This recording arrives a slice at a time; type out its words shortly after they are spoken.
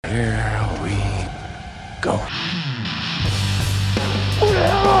Here we go. Who the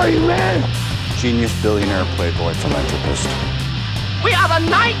hell are you, man? Genius, billionaire, playboy, philanthropist. We are the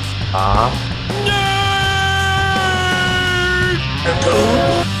knights Ah.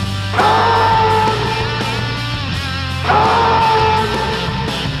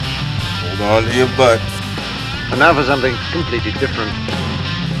 Hold on to your butts. And now for something completely different.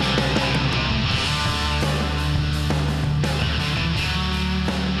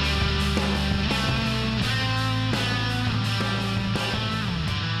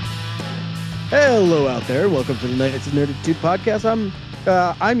 Hello out there. Welcome to the Knights of Nerditude podcast.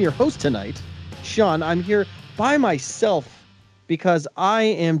 I'm your host tonight, Sean. I'm here by myself because I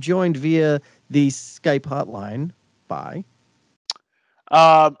am joined via the Skype hotline by...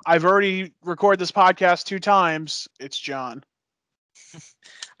 I've already recorded this podcast 2 times. It's John.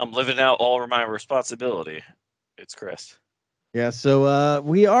 I'm living out all of my responsibility. It's Chris. Yeah, so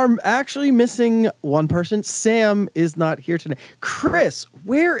we are actually missing one person. Sam is not here tonight. Chris,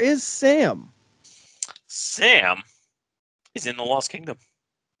 where is Sam? Sam is in the Lost Kingdom.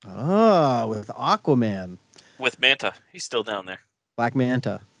 Ah, with Aquaman. With Manta. He's still down there. Black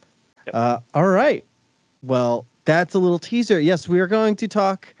Manta. Yep. All right. Well, that's a little teaser. Yes, we are going to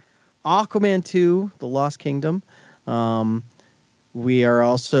talk Aquaman 2, The Lost Kingdom. We are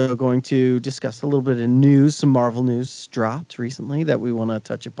also going to discuss a little bit of news. Some Marvel news dropped recently that we want to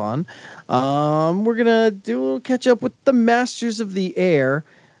touch upon. We're going to do a little catch up with the Masters of the Air.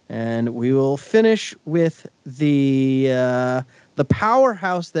 And we will finish with the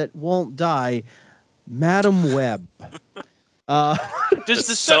powerhouse that won't die, Madam Web. Does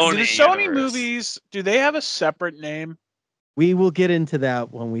the Sony movies, do they have a separate name? We will get into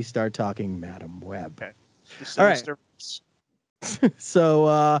that when we start talking Madam Web. Okay. All right.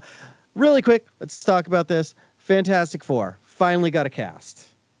 So, really quick, let's talk about this. Fantastic Four finally got a cast.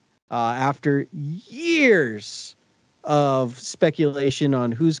 After years of speculation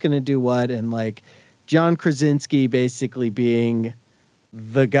on who's going to do what, and like John Krasinski basically being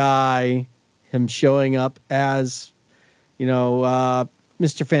the guy, him showing up as,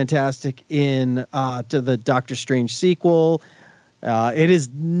 Mr. Fantastic in to the Doctor Strange sequel. It is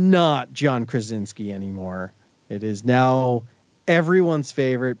not John Krasinski anymore. It is now everyone's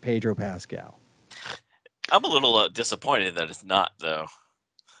favorite Pedro Pascal. I'm a little disappointed that it's not, though.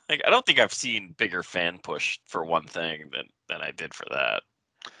 Like, I don't think I've seen bigger fan push for one thing than I did for that.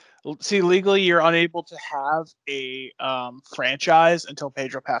 See, legally, you're unable to have a franchise until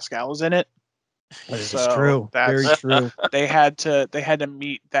Pedro Pascal is in it. This is true. That's, very true. They had to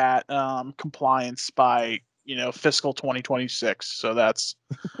meet that compliance by fiscal 2026. So that's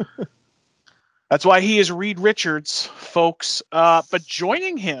why he is Reed Richards, folks. But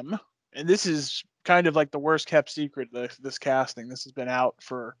joining him, and this is kind of like the worst kept secret, this casting. This has been out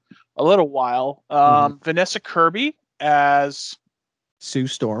for a little while. Vanessa Kirby as Sue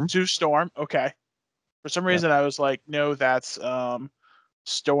Storm. Okay. For some reason, I was like, no, that's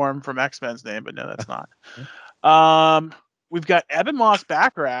Storm from X-Men's name, but no, that's not. We've got Eben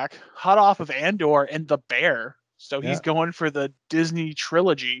Moss-Backrack, hot off of Andor and The Bear. So he's going for the Disney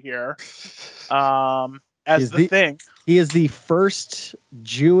trilogy here. As the Thing. He is the first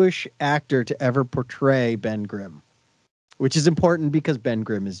Jewish actor to ever portray Ben Grimm, which is important because Ben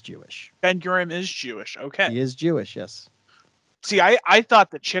Grimm is Jewish. Ben Grimm is Jewish. Okay. He is Jewish, yes. See, I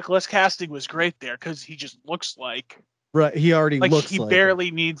thought the chickless casting was great there because he just looks like... Right, he already looks he like barely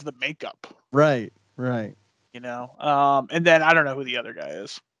needs the makeup. Right. And then I don't know who the other guy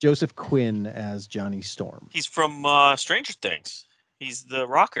is. Joseph Quinn as Johnny Storm. He's from Stranger Things. He's the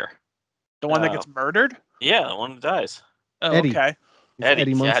rocker. The one that gets murdered? Yeah, the one who dies. Oh, Eddie. Okay.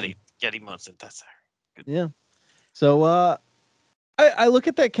 Eddie Munson. Eddie Munson. That's good. Yeah. So I look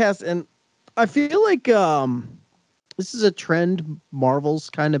at that cast and I feel like this is a trend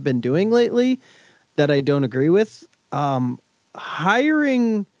Marvel's kind of been doing lately that I don't agree with.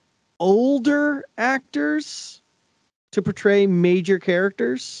 Hiring older actors to portray major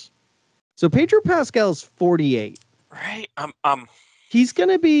characters. So Pedro Pascal's 48. Right. He's going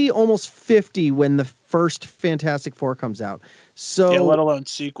to be almost 50 when the first Fantastic Four comes out. So let alone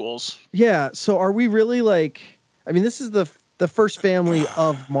sequels. Yeah. So are we really this is the first family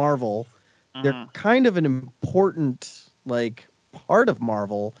of Marvel. They're kind of an important part of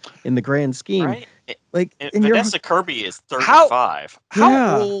Marvel in the grand scheme. Right. And Vanessa Kirby is 35.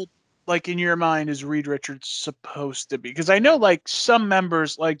 How old, in your mind, is Reed Richards supposed to be? Because I know, some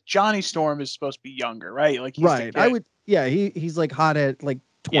members, Johnny Storm is supposed to be younger, right? He's right. I would. Yeah. He's hot at 20s.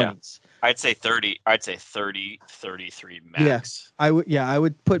 Yeah. I'd say 30. I'd say 30, 33 max. Yeah. I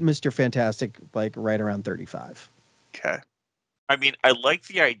would put Mr. Fantastic right around 35. Okay. I mean, I like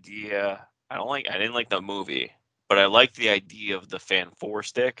the idea. I didn't like the movie, but I like the idea of the fan four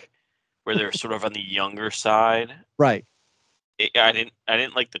stick, where they're sort of on the younger side. Right. I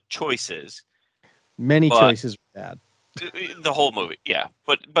didn't like the choices, Many but choices were bad. the whole movie, yeah.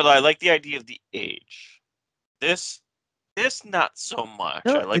 But I like the idea of the age. This not so much.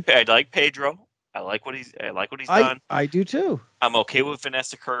 No, I like Pedro. I like what he's done. I do too. I'm okay with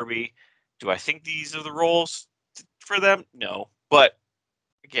Vanessa Kirby. Do I think these are the roles for them? No. But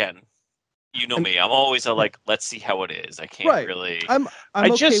again, you know And- me. I'm always like, let's see how it is. I can't Right. really. I'm I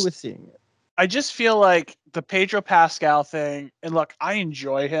okay just- with seeing it. I just feel like the Pedro Pascal thing, and look, I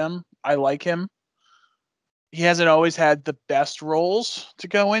enjoy him. I like him. He hasn't always had the best roles to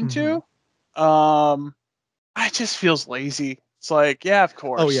go into. I just feels lazy. It's like, yeah, of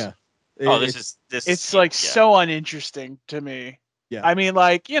course. Oh yeah. This It's is like yeah. so uninteresting to me. Yeah. I mean,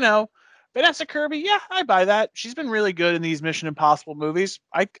 like, Vanessa Kirby, yeah, I buy that. She's been really good in these Mission Impossible movies.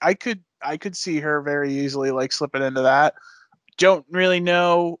 I could see her very easily like slipping into that. Don't really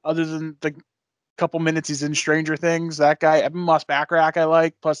know other than the couple minutes he's in Stranger Things. That guy, Evan Moss Backrack, I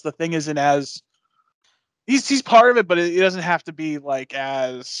like. Plus, the thing isn't as he's part of it, but it doesn't have to be like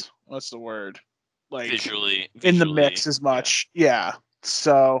as what's the word, like visually in the mix as much. Yeah.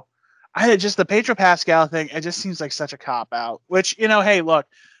 So I had just the Pedro Pascal thing. It just seems like such a cop out. Which hey, look,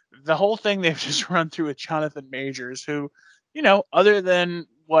 the whole thing they've just run through with Jonathan Majors, who, other than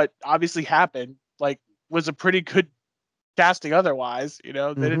what obviously happened, like was a pretty good casting otherwise. They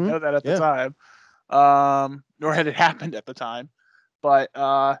didn't know that at the time. Nor had it happened at the time. But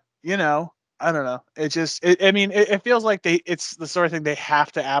I don't know. It just it feels like it's the sort of thing they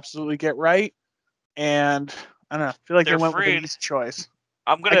have to absolutely get right. And I don't know. I feel like They're they went with afraid. an easy choice.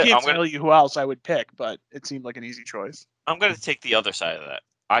 I can't tell you who else I would pick, but it seemed like an easy choice. I'm gonna take the other side of that.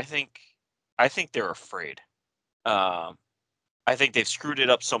 I think they're afraid. I think they've screwed it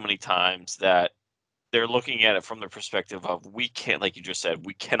up so many times that they're looking at it from the perspective of we can't, like you just said,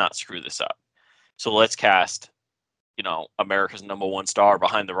 we cannot screw this up. So let's cast, America's #1 star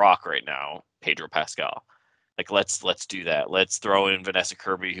behind the rock right now, Pedro Pascal. Like let's do that. Let's throw in Vanessa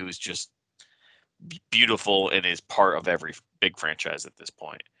Kirby, who's just beautiful and is part of every big franchise at this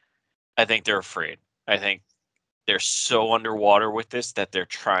point. I think they're afraid. I think they're so underwater with this that they're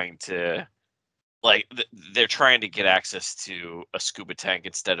trying to they're trying to get access to a scuba tank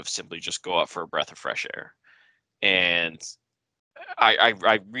instead of simply just go out for a breath of fresh air. And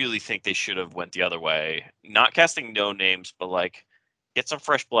I really think they should have went the other way, not casting no names, but like get some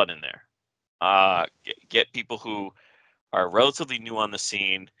fresh blood in there. Get people who are relatively new on the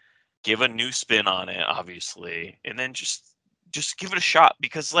scene, give a new spin on it, obviously, and then just give it a shot.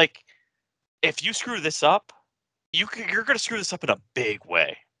 Because like, if you screw this up, you're going to screw this up in a big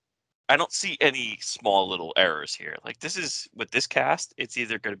way. I don't see any small little errors here. Like with this cast, it's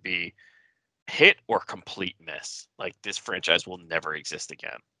either going to be hit or complete miss. Like this franchise will never exist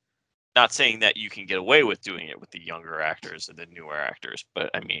again. Not saying that you can get away with doing it with the younger actors and the newer actors, but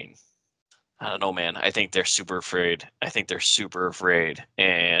I mean, I don't know, man. I think they're super afraid.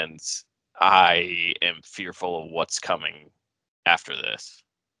 And I am fearful of what's coming after this.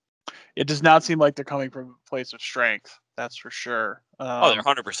 It does not seem like they're coming from a place of strength. That's for sure. They're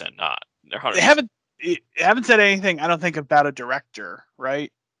 100% not. They're 100%. They haven't said anything, I don't think, about a director,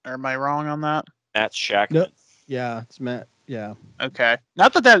 right? Or am I wrong on that? Matt Shackman. Nope. Yeah, it's Matt. Yeah. Okay.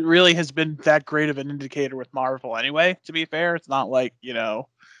 Not that really has been that great of an indicator with Marvel anyway, to be fair. It's not like, Yeah.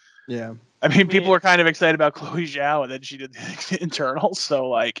 I mean, people were kind of excited about Chloe Zhao, and then she did the Internals, so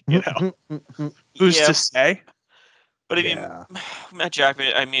like, who's to say? But I mean, Matt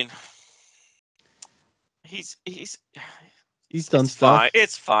Jackman, I mean, he's done stuff. Fine.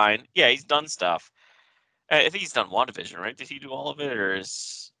 It's fine. Yeah, he's done stuff. I think he's done WandaVision, right? Did he do all of it, or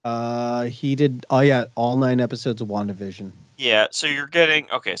is? He did. Oh yeah, all 9 episodes of WandaVision. Yeah. So you're getting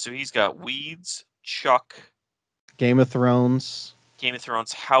So he's got Weeds, Chuck, Game of Thrones,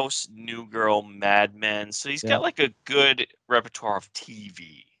 House, New Girl, Mad Men. So he's got like a good repertoire of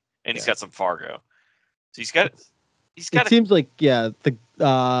TV, and he's got some Fargo. So he's got. It seems like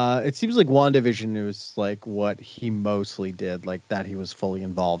it seems like WandaVision was like what he mostly did, like that he was fully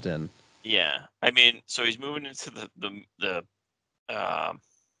involved in. Yeah, I mean, so he's moving into the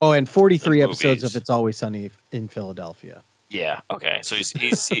and 43 the episodes movies. of It's Always Sunny in Philadelphia. Yeah. Okay. So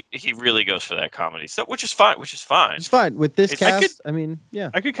he really goes for that comedy stuff, which is fine. It's fine with this cast. I mean, yeah.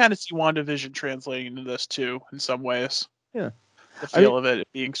 I could kind of see WandaVision translating into this too, in some ways. Yeah. The feel of it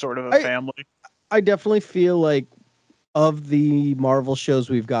being sort of a family. I definitely feel like of the Marvel shows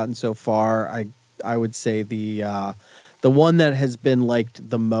we've gotten so far, I would say the one that has been liked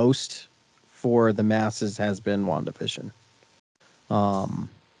the most for the masses has been WandaVision.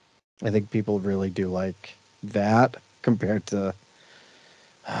 I think people really do like that compared to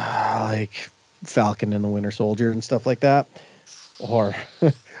like Falcon and the Winter Soldier and stuff like that, or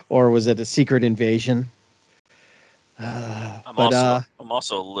or was it a Secret Invasion? I'm But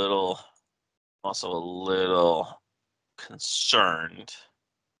also a little concerned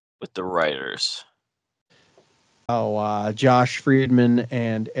with the writers. Josh Friedman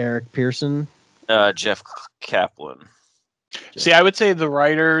and Eric Pearson. Jeff Kaplan. See, I would say the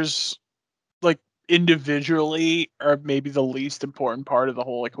writers, like individually, are maybe the least important part of the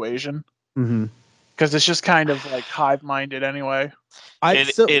whole equation. Mm-hmm. Because it's just kind of like hive-minded anyway.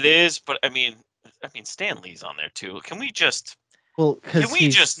 It is, but I mean, Stan Lee's on there too. Can we just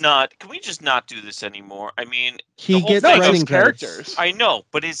not do this anymore? I mean, he the whole gets thing writing is characters. I know,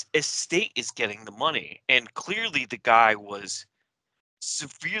 but his estate is getting the money, and clearly the guy was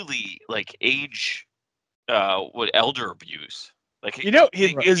severely like elder abuse. Like he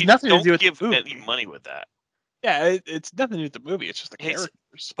has nothing to do with give the movie. any money with that. Yeah, it's nothing to do with the movie. It's just the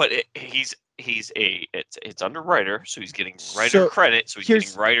characters. But it's under writer, so he's getting writer credit, so he's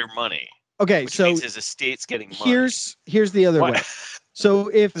getting writer money. Okay, which so means his estate's getting money. Here's the other way. So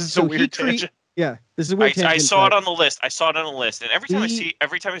if this is a weird tangent. Yeah, this is a weird tangent. I saw it on the list. And every time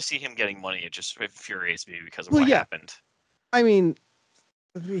I see him getting money, it just infuriates me because of what happened. I mean,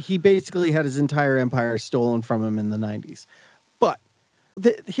 he basically had his entire empire stolen from him in the 90s. But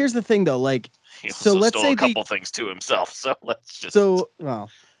here's the thing, though. Like, he also let's stole say a couple things to himself. So let's just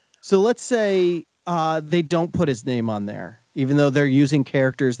so let's say they don't put his name on there, even though they're using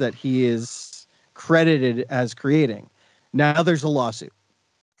characters that he is credited as creating. Now there's a lawsuit.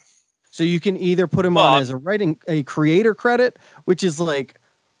 So you can either put him on as a creator credit, which is like,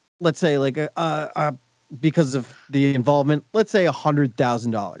 let's say like because of the involvement, let's say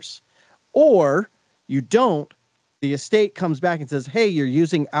 $100,000, or you don't. The estate comes back and says, "Hey, you're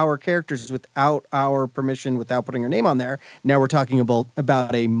using our characters without our permission, without putting your name on there." Now we're talking about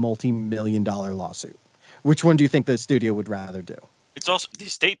a multi-million-dollar lawsuit. Which one do you think the studio would rather do? It's also the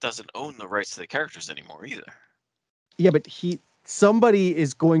estate doesn't own the rights to the characters anymore either. Yeah, but somebody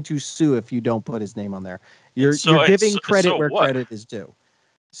is going to sue if you don't put his name on there. You're giving credit where credit is due.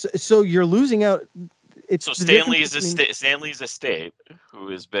 So you're losing out. Stan Lee's estate, who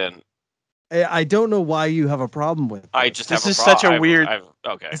has been. I don't know why you have a problem with this. I just have a problem. This is such a weird.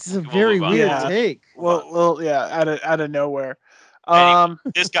 Okay. This is a very weird take. Well, yeah, out of nowhere. Anyway,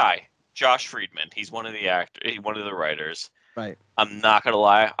 this guy, Josh Friedman, he's one of the writers. Right. I'm not gonna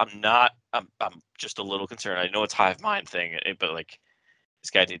lie. I'm just a little concerned. I know it's hive mind thing, but like this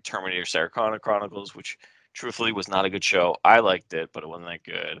guy did Terminator Sarah Connor Chronicles, which truthfully was not a good show. I liked it, but it wasn't that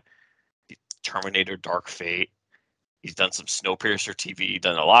good. Terminator Dark Fate. He's done some Snowpiercer TV,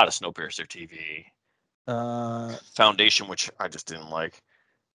 done a lot of Snowpiercer TV. Foundation, which I just didn't like.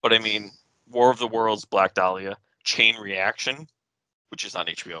 But I mean, War of the Worlds, Black Dahlia, Chain Reaction, which is on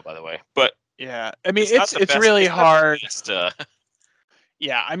HBO, by the way. But yeah, I mean, it's really hard.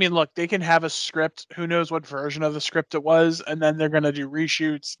 Yeah, I mean, look, they can have a script. Who knows what version of the script it was, and then they're gonna do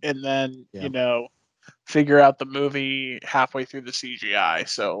reshoots, and then figure out the movie halfway through the CGI.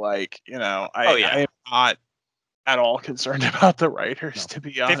 So, like, I am not at all concerned about the writers, to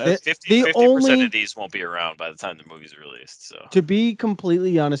be honest. 50% of these won't be around by the time the movie's released. So, to be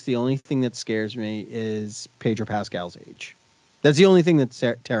completely honest, the only thing that scares me is Pedro Pascal's age. That's the only thing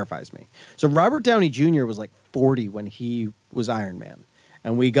that terrifies me. So Robert Downey Jr. was like 40 when he was Iron Man,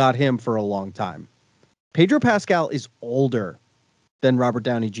 and we got him for a long time. Pedro Pascal is older than Robert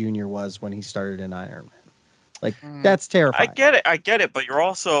Downey Jr. was when he started in Iron Man. Like, that's terrifying. I get it, but you're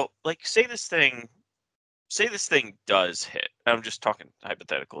also like, say this thing does hit. I'm just talking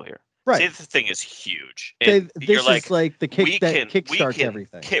hypothetical here. Right. Say the thing is huge. This is like the kickstarts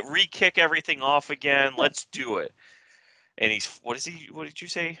everything. Re-kick everything off again. Let's do it. And he's, what did you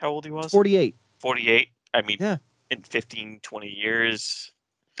say how old he was? 48. 48? I mean, in 15, 20 years.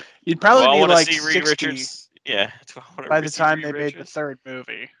 You'd probably be like see 60 Richards. Yeah. By the time they made the third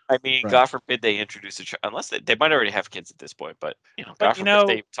movie. I mean, God forbid they introduce a child. Unless they might already have kids at this point. But, God forbid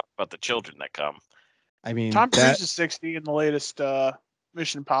they talk about the children that come. I mean, Tom Cruise is 60 in the latest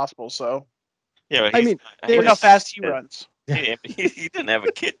Mission Impossible, so. Yeah, look how fast he runs. He didn't have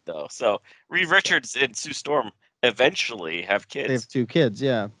a kid, though. So, Reed Richards and Sue Storm eventually have kids. They have 2 kids,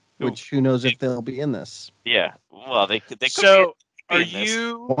 yeah. Which, who knows if they'll be in this. Yeah. Well, they could so, be are in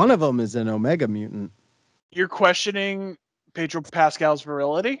this. One of them is an Omega mutant. You're questioning Pedro Pascal's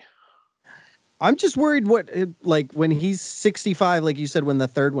virility? I'm just worried when he's 65, like you said, when the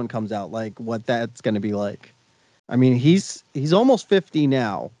third one comes out, like what that's going to be like. I mean, he's almost 50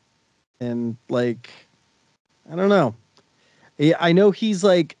 now. And like, I don't know. I know he's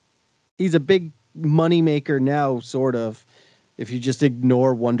a big money maker now, sort of. If you just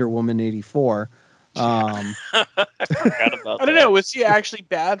ignore Wonder Woman 84. I forgot about I don't that. know. Was he actually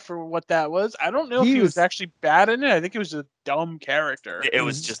bad for what that was? I don't know if he was actually bad in it. I think it was a dumb character. It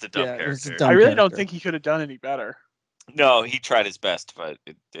was just a dumb It was a character. dumb I really don't character. think he could have done any better. No, he tried his best, but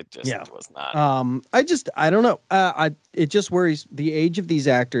it just Yeah. was not. I don't know. It just worries the age of these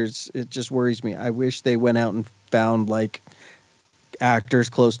actors. It just worries me. I wish they went out and found like actors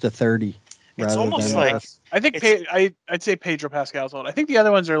close to 30. It's almost than like less. I think It's- I'd say Pedro Pascal's old. I think the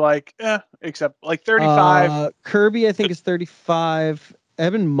other ones are like, except like 35. Kirby, I think is 35.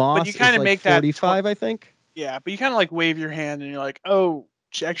 Evan Moss you is kinda like make that 45, I think. Yeah, but you kind of like wave your hand and you're like, oh,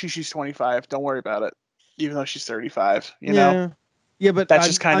 actually she's 25. Don't worry about it, even though she's 35. You know, Yeah, but that's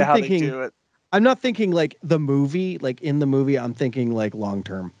just kind of how thinking, they do it. I'm not thinking like the movie, like in the movie. I'm thinking like long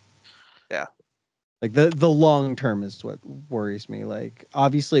term. Yeah. Like the long term is what worries me. Like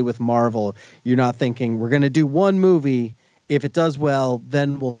obviously with Marvel, you're not thinking we're gonna do one movie. If it does well,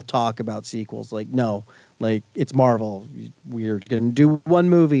 then we'll talk about sequels. Like no, like it's Marvel. We're gonna do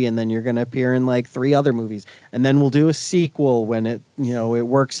one movie, and then you're gonna appear in like 3 other movies, and then we'll do a sequel when it it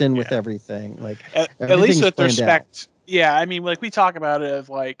works in with Yeah. everything. Like At least everything's with planned out. respect. Yeah, I mean, like we talk about it of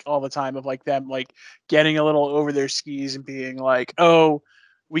like all the time of like them like getting a little over their skis and being like, oh,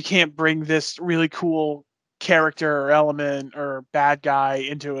 we can't bring this really cool character or element or bad guy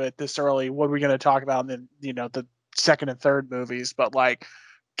into it this early. What are we going to talk about in the second and third movies? But like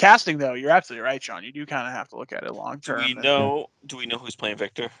casting, though, you're absolutely right, Sean. You do kind of have to look at it long do term. we know? Do we know who's playing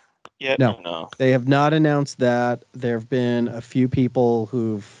Victor yet? No. No. They have not announced that. There have been a few people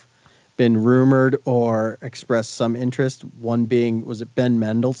who've been rumored or expressed some interest. One being, was it Ben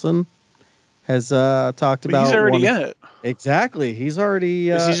Mendelsohn? Has talked But about he's already wanting- in it. Exactly. He's already.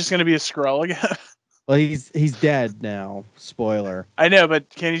 Is he just going to be a Skrull again? Well, he's dead now. Spoiler. I know, but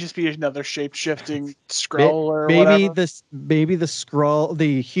can he just be another shape shifting Skrull or maybe whatever? the Skrull,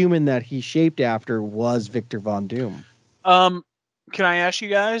 the human that he shaped after, was Victor Von Doom. Can I ask you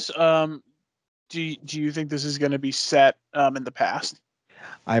guys? Do you think this is going to be set in the past?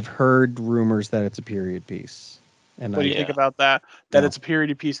 I've heard rumors that it's a period piece, and What do you think about that? That it's a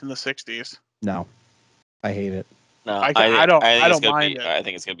period piece in the '60s. No, I hate it. No, I think don't it's gonna mind be. it. I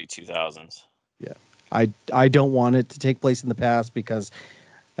think it's gonna be 2000s. Yeah, I don't want it to take place in the past because,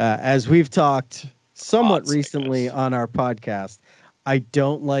 as we've talked somewhat Plot recently sickness. on our podcast, I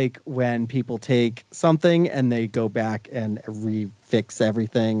don't like when people take something and they go back and refix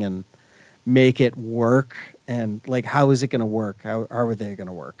everything and make it work. And like, how is it going to work? How are they going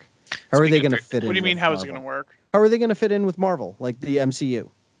to work? How are they Speaking going to of- fit in? What do you mean? with How is it Marvel? going to work? How are they going to fit in with Marvel, like the MCU?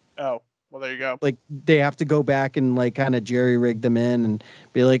 Oh, well, there you go. Like they have to go back and like kind of jerry rig them in and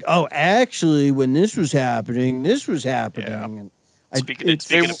be like, oh, actually, when this was happening, this was happening. Yeah. And Speaking of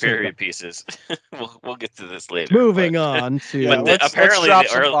so period pieces, we'll get to this later. moving but, on to Yeah, But let's apparently, drop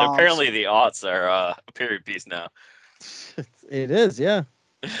some bombs. apparently the aughts are a period piece now. it is, yeah.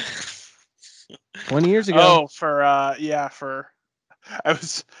 20 years ago. Oh, for I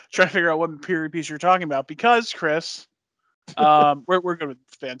was trying to figure out what period piece you're talking about because Chris, we're good with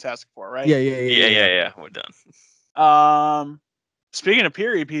Fantastic Four, right? Yeah. We're done. Speaking of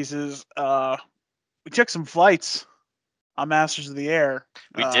period pieces, we took some flights on Masters of the Air.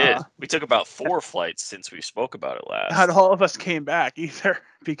 We did. We took about 4 flights since we spoke about it last. Not all of us came back either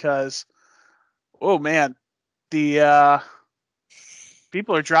because, oh man, the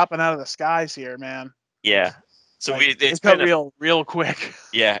people are dropping out of the skies here, man. Yeah. So Like, it's got been real quick.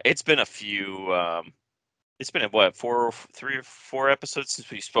 Yeah, it's been a few. It's been what 3 or 4 episodes since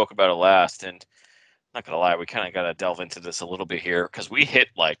we spoke about it last, and not gonna lie, we kind of gotta delve into this a little bit here because we hit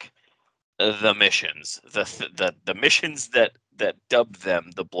like the missions, the missions that dubbed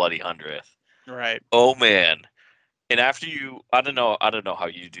them the Bloody 100th. Right. Oh man! And after I don't know how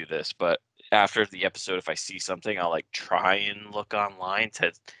you do this, but after the episode, if I see something, I'll like try and look online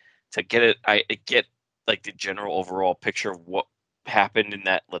to get it. I get like the general overall picture of what happened in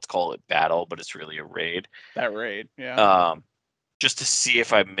that, let's call it battle, but it's really a raid. That raid, yeah. Just to see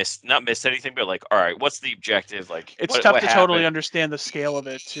if I not missed anything, but like, all right, what's the objective? Like, It's what tough to totally happened? understand the scale of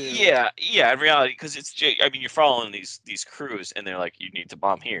it too. Yeah, in reality, because I mean, you're following these crews, and they're like, you need to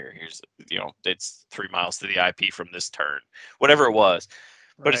bomb here. Here's, it's 3 miles to the IP from this turn, whatever it was.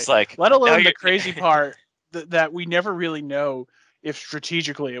 But it's like, let now alone the you're- crazy part that we never really know if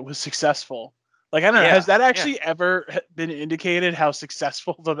strategically it was successful. Like, I don't know, Yeah, has that actually ever been indicated how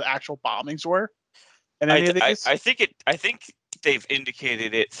successful the actual bombings were? And any of these? I think they've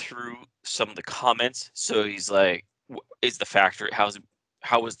indicated it through some of the comments. So he's like, is the factory, how's it,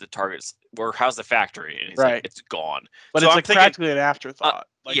 how was the targets, or how's the factory? And he's Right. like, it's gone. But so it's I'm like thinking, practically an afterthought.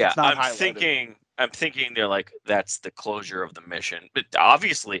 Like yeah, it's not I'm highlighted. thinking they're like, that's the closure of the mission. But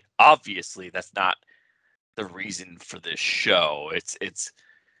obviously, that's not the reason for this show. It's No,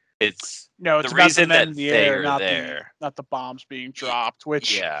 the it's about the reason men that in the they air, are not there. the bombs being dropped,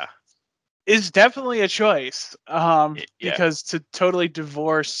 which Yeah, is definitely a choice. yeah, Because to totally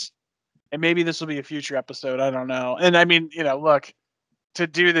divorce, and maybe this will be a future episode, I don't know. And I mean, look, to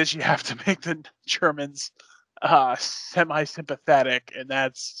do this, you have to make the Germans semi-sympathetic, and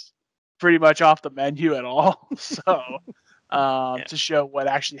that's pretty much off the menu at all. So, yeah. to show what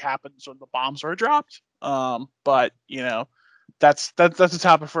actually happens when the bombs are dropped. But that's a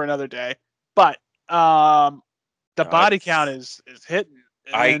topic for another day. But the No, body count is hitting.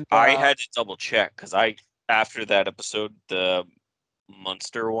 And I had to double check because after that episode, the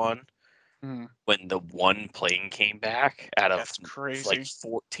Munster one, when the one plane came back out of that's crazy. like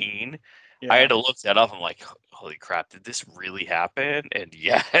 14, Yeah. I had to look that up. I'm like, holy crap, did this really happen? And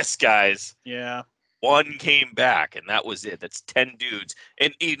yes, guys, Yeah. one came back, and that was it. That's 10 dudes,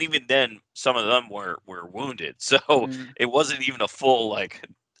 and even then, some of them were wounded, so it wasn't even a full like.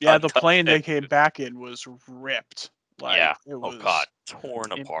 Yeah, the plane they untouched. came back in was ripped. Like Yeah. it Oh was god,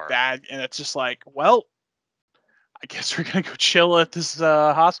 torn in apart. bad, and it's just like, well, I guess we're gonna go chill at this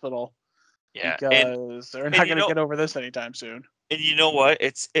hospital Yeah, because they're not gonna get over this anytime soon. And you know what?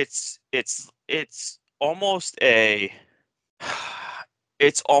 It's almost a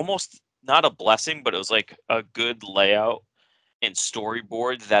it's almost not a blessing, but it was like a good layout and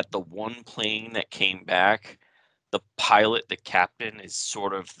storyboard that the one plane that came back, the pilot, the captain, is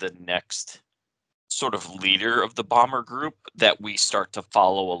sort of the next sort of leader of the bomber group that we start to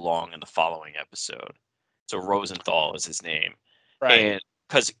follow along in the following episode. So Rosenthal is his name. Right. And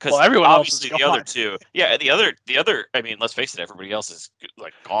because everyone obviously else is the other gone. two, yeah, the other, I mean, let's face it, everybody else is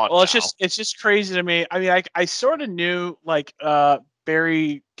like gone. Well, now. it's just crazy to me. I mean, I sort of knew like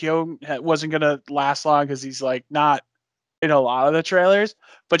Barry Keoghan wasn't gonna last long because he's like not in a lot of the trailers,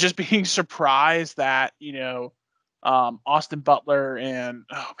 but just being surprised that Austin Butler and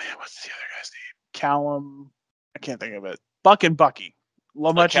oh man, what's the other guy's name? Callum, I can't think of it. Buck and Bucky.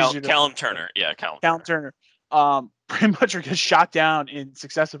 Callum Turner, yeah, Callum Turner. Pretty much are just shot down in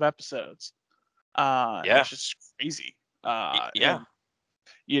successive episodes. Yeah. Which is crazy. Yeah.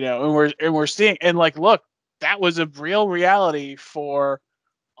 And we're seeing, and like, look, that was a real reality for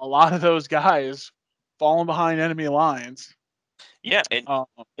a lot of those guys falling behind enemy lines. Yeah, and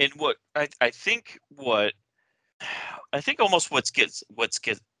what I think almost what's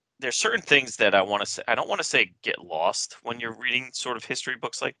there's certain things that I want to say. I don't want to say get lost when you're reading sort of history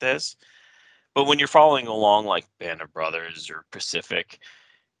books like this, but when you're following along like Band of Brothers or Pacific,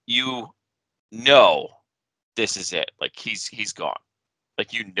 you know this is it. Like he's gone.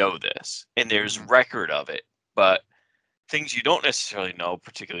 Like you know this, and there's record of it. But things you don't necessarily know,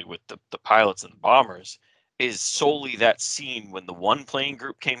 particularly with the pilots and the bombers, is solely that scene when the one plane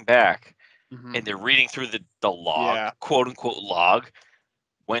group came back and they're reading through the log, quote unquote log.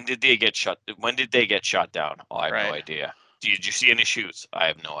 When did they get shot down? Oh, I have no idea. Did you see any shoots? I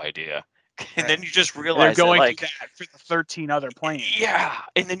have no idea. And then you just realize they're going that, like, through that for the 13 other planes. Yeah,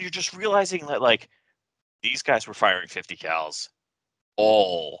 and then you're just realizing that like these guys were firing 50 cals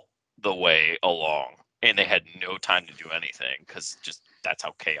all the way along, and they had no time to do anything because just that's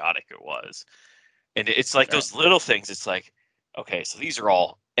how chaotic it was. And it's like those little things. It's like, okay, so these are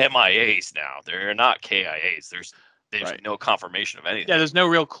all MIAs now. They're not KIAs. There's no confirmation of anything. Yeah, there's no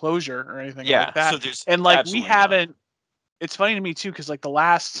real closure or anything like that. So there's and like we haven't. It's funny to me too because like the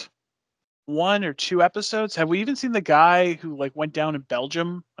last 1 or 2 episodes, have we even seen the guy who like went down in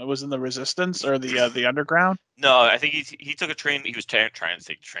Belgium? Was in the Resistance or the Underground? No, I think he took a train. He was trying to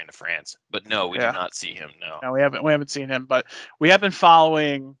take the train to France, but no, we did not see him. No, we haven't seen him, but we have been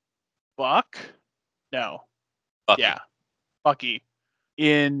following Buck. No, Bucky. Yeah, Bucky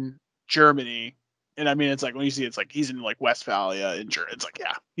in Germany. And I mean, it's like when you see it's like he's in like Westphalia in Germany. It's like,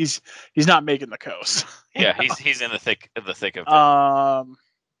 yeah, he's not making the coast. Yeah, he's in the thick of it.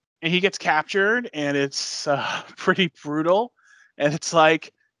 And he gets captured, and it's pretty brutal. And it's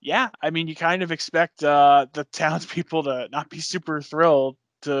like, yeah, I mean, you kind of expect the townspeople to not be super thrilled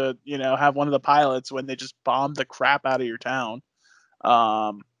to have one of the pilots when they just bomb the crap out of your town.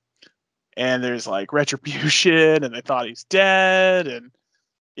 And there's like retribution, and they thought he's dead, and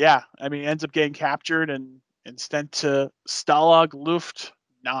yeah, I mean, he ends up getting captured and sent to Stalag Luft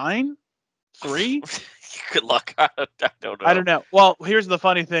 9, 3. Good luck. I don't know. I don't know. Well, here's the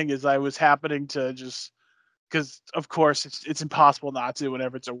funny thing: is I was happening to just because, of course, it's impossible not to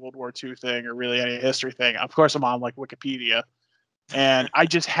whenever it's a World War II thing or really any history thing. Of course, I'm on like Wikipedia, and I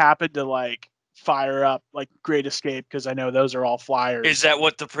just happened to like fire up like Great Escape because I know those are all flyers. Is that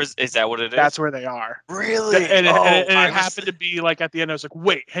what Is that what it is? That's where they are. Really? And it I happened to be like at the end. I was like,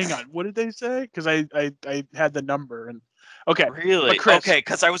 wait, hang on, what did they say? Because I had the number and okay. Really? But Chris, okay,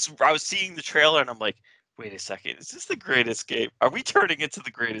 because I was seeing the trailer and I'm like, wait a second, is this the Great Escape? Are we turning into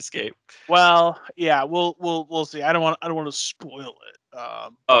the Great Escape? well, yeah, we'll see. I don't want to spoil it. Oh,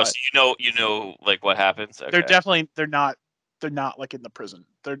 but so you know like what happens? Okay. they're not like in the prison.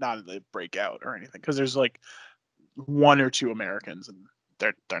 They're not in the breakout or anything because there's like one or two Americans and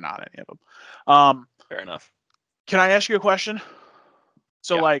they're not any of them. Fair enough. Can I ask you a question?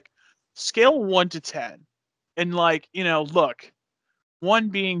 So Yeah. like scale 1 to 10 and like, look, 1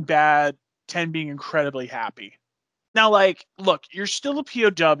 being bad, 10 being incredibly happy. Now like, look, you're still a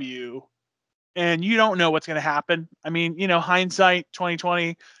POW and you don't know what's going to happen. I mean, hindsight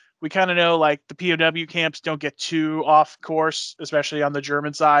 2020, we kind of know like the POW camps don't get too off course, especially on the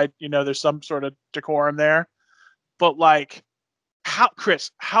German side. There's some sort of decorum there. But like,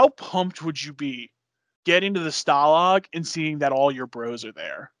 how pumped would you be getting to the Stalag and seeing that all your bros are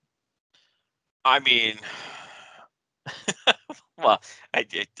there? I mean, well,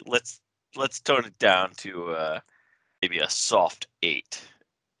 let's tone it down to maybe a soft 8.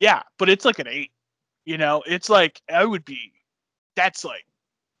 Yeah, but it's like an 8. It's like that's like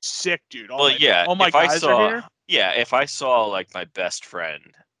sick, dude. All my guys are here. Yeah, if I saw like my best friend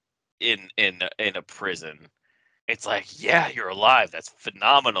in a prison, it's like, yeah, you're alive. That's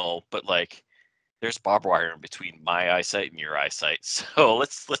phenomenal. But like, there's barbed wire in between my eyesight and your eyesight. So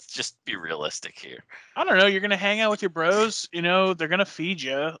let's just be realistic here. I don't know. You're gonna hang out with your bros. They're gonna feed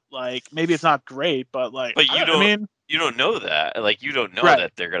you. Like maybe it's not great, but like, but you don't know that. Like you don't know right.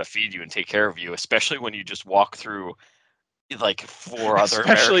 that they're gonna feed you and take care of you, especially when you just walk through like 4 other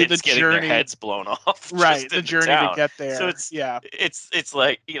Especially Americans getting their heads blown off. Right, the journey to get there. So it's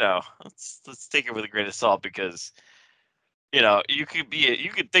like, let's take it with a grain of salt because you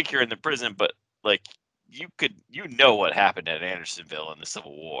could think you're in the prison, but like you know what happened at Andersonville in the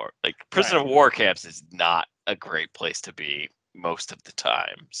Civil War. Like prison of war camps is not a great place to be most of the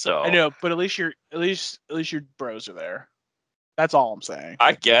time. So I know, but at least your bros are there. That's all I'm saying.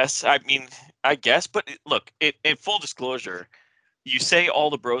 I guess. But look, in full disclosure, you say all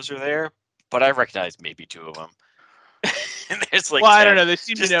the bros are there, but I recognize maybe 2 of them. And there's like, I don't know. They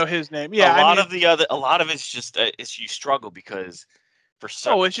seem to know his name. Yeah, a lot of it's just it's you struggle because for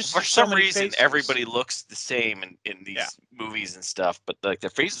some reason everybody looks the same in these movies and stuff, but like their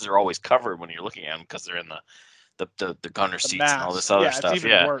faces are always covered when you're looking at them because they're in the gunner seats and all this other stuff. It's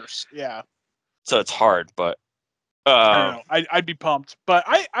even worse. Yeah. So it's hard, but I don't know. I'd be pumped, but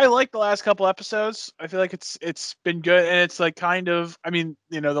I like the last couple episodes. I feel like it's been good, and it's like kind of. I mean,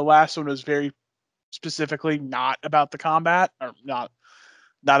 the last one was very specifically not about the combat, or not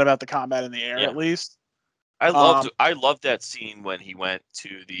about the combat in the air, at least. I loved that scene when he went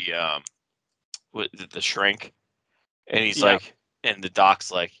to the shrink, and he's like, and the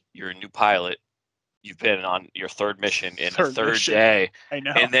doc's like, "You're a new pilot. You've been on your 3rd mission in the 3rd day." I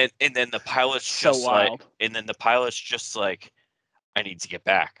know. And then the pilot's just like, I need to get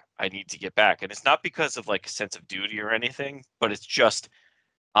back. I need to get back. And it's not because of like a sense of duty or anything, but it's just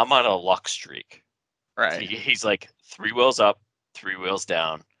I'm on a luck streak. Right. He's like 3 wheels up, 3 wheels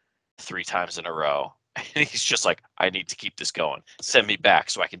down, 3 times in a row. And he's just like, I need to keep this going. Send me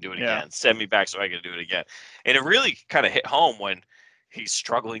back so I can do it again. Send me back so I can do it again. And it really kind of hit home when he's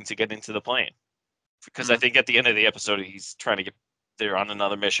struggling to get into the plane. Because I think at the end of the episode, he's trying to they're on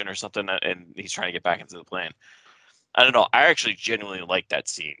another mission or something, and he's trying to get back into the plane. I don't know. I actually genuinely like that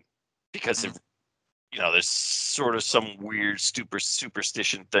scene because there's sort of some weird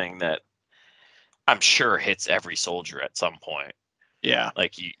superstition thing that I'm sure hits every soldier at some point. Yeah.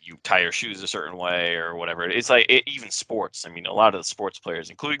 Like you tie your shoes a certain way or whatever. It's like even sports. I mean, a lot of the sports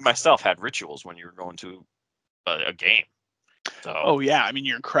players, including myself, had rituals when you were going to a game. So, oh yeah, I mean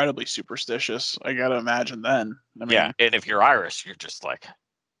you're incredibly superstitious. I gotta imagine then. I mean, yeah, and if you're Irish, you're just like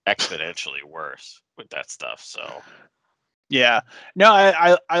exponentially worse with that stuff. So yeah, no,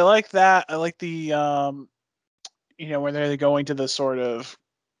 I like that. I like the when they're going to the sort of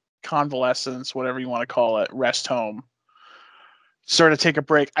convalescence, whatever you want to call it, rest home, sort of take a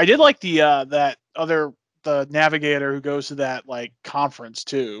break. I did like the the navigator who goes to that like conference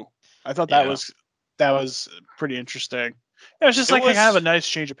too. I thought that was pretty interesting. It was just kind of a nice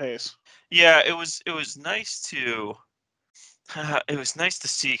change of pace. Yeah, it was nice to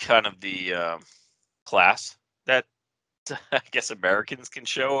see kind of the class that I guess Americans can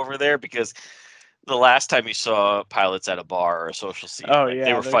show over there, because the last time you saw pilots at a bar or a social scene,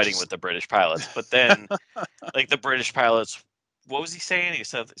 they were fighting with the British pilots. But then like the British pilots what was he saying? He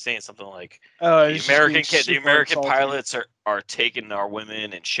was saying something like It's just being the super American insulting. pilots are taking our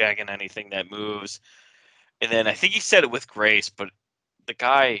women and shagging anything that moves. And then I think he said it with grace, but the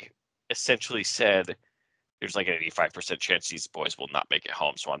guy essentially said there's like an 85% chance these boys will not make it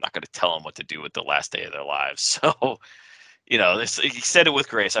home, so I'm not going to tell them what to do with the last day of their lives. So, you know, he said it with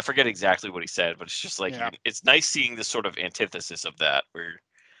grace. I forget exactly what he said, but it's just like it's nice seeing this sort of antithesis of that, where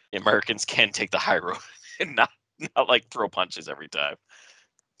Americans can take the high road and not like throw punches every time.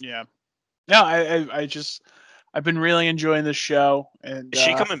 Yeah. No, I've been really enjoying this show. And is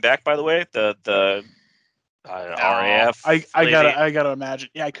she coming back, by the way? The RAF. I lady? gotta imagine.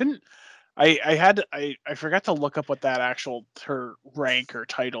 Yeah, I couldn't. I forgot to look up what that actual her rank or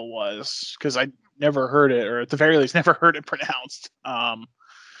title was, because I never heard it, or at the very least never heard it pronounced.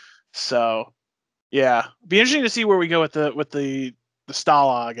 So yeah, be interesting to see where we go with the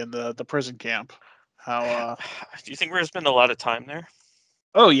Stalag and the prison camp. How do you think we're gonna spend a lot of time there?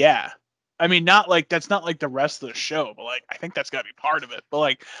 Oh yeah. I mean, not like that's not like the rest of the show, but like I think that's got to be part of it. But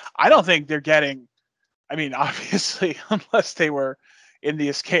like I don't think they're getting. I mean, obviously, unless they were in the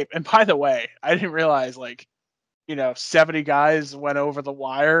escape. And by the way, I didn't realize 70 guys went over the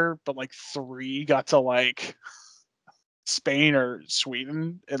wire, but like 3 got to like Spain or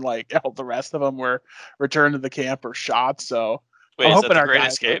Sweden, and like all the rest of them were returned to the camp or shot. So wait, I'm is that hoping the our Great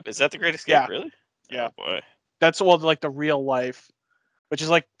guys Escape? Is that the Great Escape? Yeah. Really? Yeah. Oh boy. That's all like the real life, which is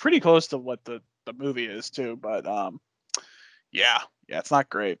like pretty close to what the movie is too. But yeah, it's not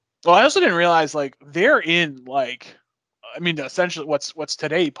great. Well, I also didn't realize like they're in like, I mean, essentially what's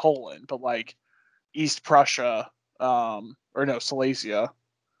today Poland, but like East Prussia, or no, Silesia.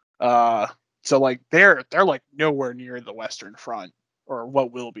 So like they're like nowhere near the Western Front, or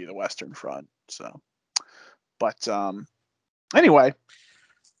what will be the Western Front. So, but anyway,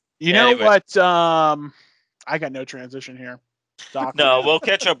 know what? I got no transition here. No, we'll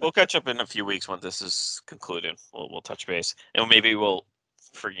catch up. We'll catch up in a few weeks when this is concluded. We'll touch base, and maybe we'll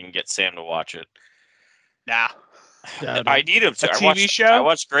freaking get Sam to watch it. Nah. I need him to. A TV show? I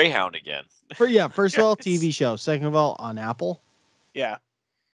watched Greyhound again. First of all, TV show. Second of all, on Apple. Yeah.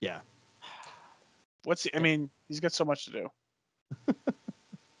 Yeah. I mean, he's got so much to do.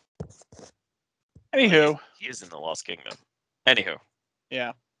 Anywho. He is in the Lost Kingdom. Anywho.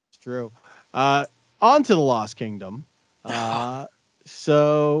 Yeah. It's true. On to the Lost Kingdom.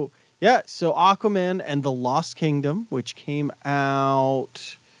 So Aquaman and the Lost Kingdom, which came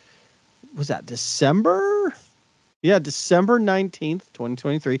out, was that December? Yeah, December 19th,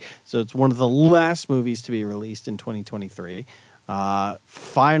 2023. So it's one of the last movies to be released in 2023.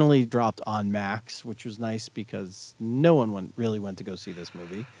 Finally dropped on Max, which was nice because no one really went to go see this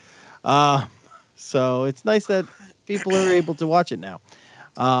movie. So it's nice that people are able to watch it now.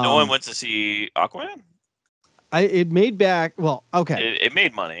 No one went to see Aquaman? It made back. Well, okay. It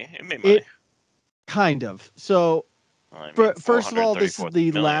made money. Kind of. So, first of all, this is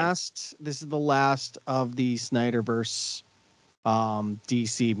the last. This is the last of the Snyderverse,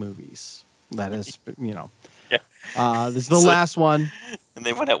 DC movies. That is, Yeah. This is the last one. And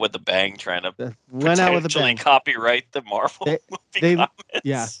they went out with a bang, trying to potentially copyright the Marvel movie comments.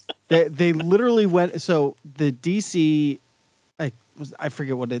 Yeah. They literally went. So the DC, I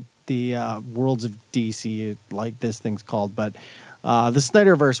forget what the Worlds of DC, like this thing's called, but the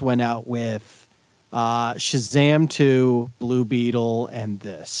Snyderverse went out with Shazam 2, Blue Beetle, and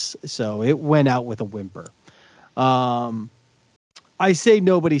this. So it went out with a whimper. I say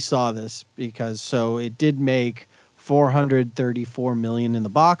nobody saw this because it did make $434 million in the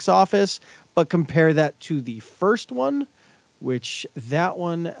box office, but compare that to the first one, which that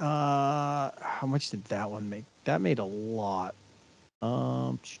one, how much did that one make? That made a lot.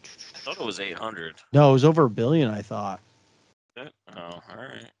 I thought it was 800. No, it was over $1 billion, I thought. Oh, all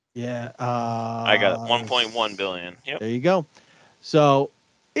right. Yeah. I got 1.1 billion. Yep. There you go. So,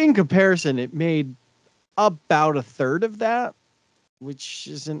 in comparison, it made about a third of that, which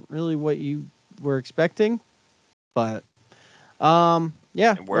isn't really what you were expecting. But,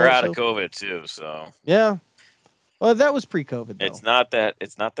 yeah. And we're out of COVID too, so. Yeah. Well, that was pre-COVID, though. It's not that.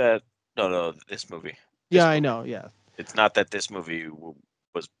 No, this movie. I know. Yeah. It's not that this movie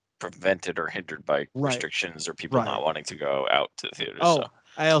was prevented or hindered by restrictions or people not wanting to go out to the theaters. Oh, so.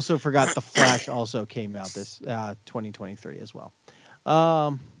 I also forgot The Flash also came out this 2023 as well.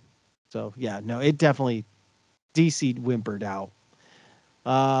 So yeah, no, it definitely DC whimpered out.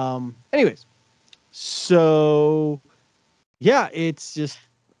 Anyways, so yeah, it's just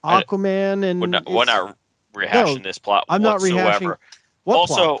Aquaman and we're not rehashing this plot. I'm whatsoever. not rehashing. What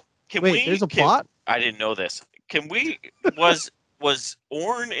also, plot? can Wait, there's a plot? I didn't know this. Can we was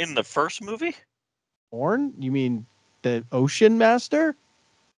Orn in the first movie? Orn? You mean the Ocean Master.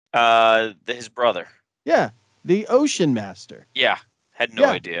 His brother. Yeah, the Ocean Master. Yeah, had no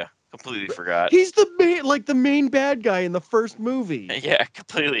idea. Completely forgot. He's the main bad guy in the first movie. Yeah,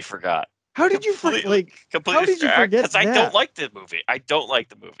 completely forgot. How did you forget? How did you forget that? Because I don't like the movie. I don't like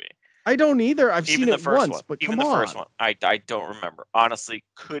the movie. I don't either. I've seen it once, but even the first one, I don't remember. Honestly,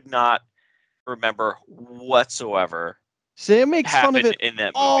 could not remember whatsoever. Sam makes fun of it in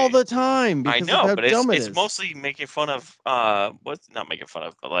that movie all the time because of how dumb it is. It's mostly making fun of what's not making fun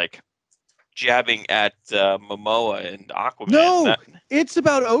of, but like jabbing at Momoa and Aquaman. No, it's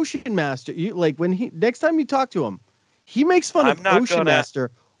about Ocean Master. You like when next time you talk to him, he makes fun of Ocean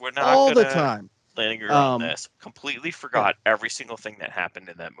Master all the time. Linger on this. Completely forgot every single thing that happened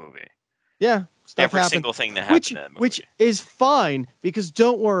in that movie. Yeah, every single thing that happened in that movie. Which is fine because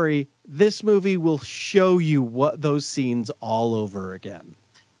don't worry, this movie will show you what those scenes all over again.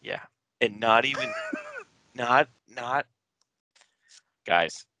 Yeah, and not even, not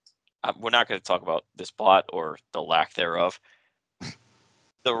guys. We're not going to talk about this plot or the lack thereof.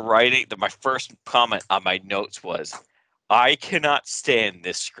 The writing. My first comment on my notes was, I cannot stand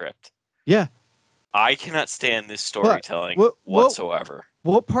this script. Yeah. I cannot stand this storytelling whatsoever.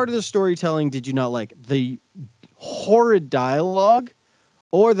 What part of the storytelling did you not like? The horrid dialogue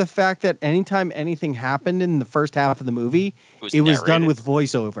or the fact that anytime anything happened in the first half of the movie, it was done with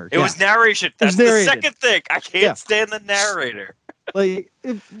voiceover? It was narration. That's the second thing. I can't stand the narrator. Like,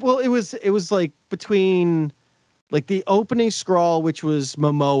 it was like between like the opening scroll, which was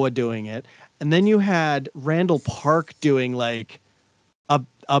Momoa doing it, and then you had Randall Park doing like a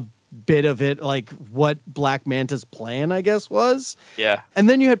bit of it, like what Black Manta's plan, I guess, was. Yeah. And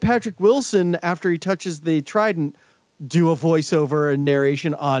then you had Patrick Wilson, after he touches the trident, do a voiceover and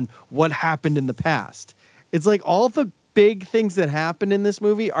narration on what happened in the past. It's like all the big things that happen in this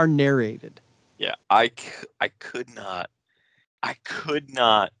movie are narrated. Yeah, I could not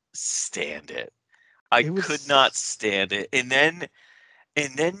stand it. I could not stand it. And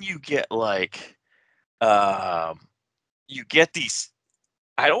then you get like, you get these,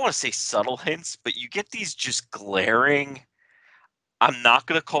 I don't want to say subtle hints, but you get these just glaring, I'm not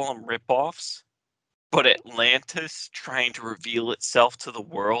going to call them ripoffs, but Atlantis trying to reveal itself to the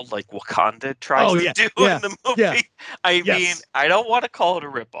world like Wakanda tries to do in the movie. Yeah. I mean, I don't want to call it a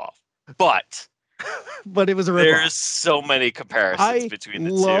ripoff, but it was a ripoff. There's so many comparisons between the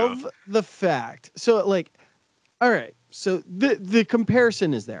two. I love the fact. So, like, all right. So the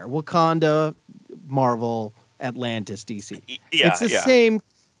comparison is there. Wakanda, Marvel, Atlantis, DC. Yeah, it's the same.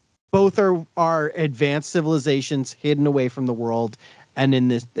 Both are advanced civilizations hidden away from the world,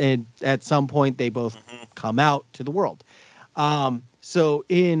 and at some point they both come out to the world. So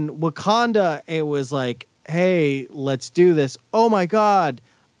in Wakanda, it was like, hey, let's do this. Oh my God,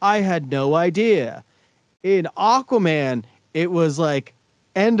 I had no idea. In Aquaman, it was like,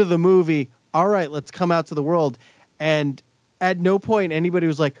 end of the movie. All right, let's come out to the world. And at no point anybody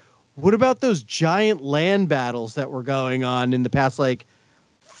was like, what about those giant land battles that were going on in the past, like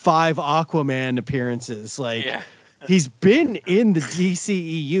 5 Aquaman appearances? Like, he's been in the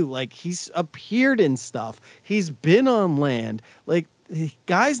DCEU. Like, he's appeared in stuff. He's been on land. Like, the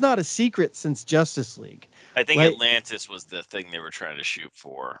guy's not a secret since Justice League. I think Atlantis was the thing they were trying to shoot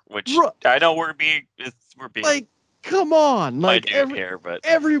for, which I know we're being like, come on, like but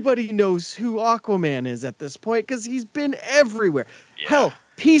everybody knows who Aquaman is at this point because he's been everywhere. Yeah. Hell,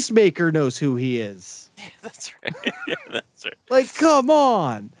 Peacemaker knows who he is. Yeah, that's right. Yeah, that's right. Like, come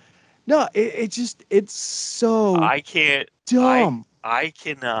on. No, it's so dumb. I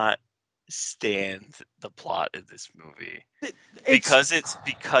cannot stand the plot of this movie because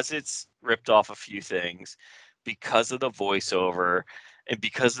it's ripped off a few things, because of the voiceover, and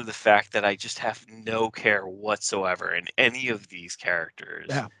because of the fact that I just have no care whatsoever in any of these characters.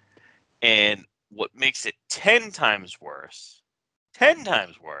 Yeah. And what makes it 10 times worse,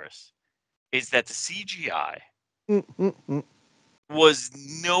 is that the CGI was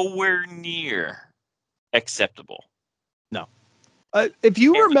nowhere near acceptable. No. If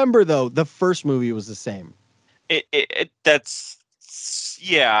you remember, though, the first movie was the same. Okay.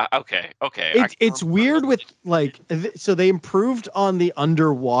 It's weird with, like, so they improved on the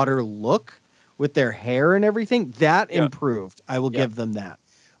underwater look with their hair and everything. That improved. I will give them that.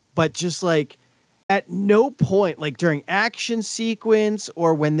 But just, like, at no point, like, during action sequence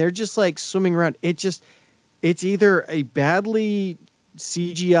or when they're just, like, swimming around, it's either a badly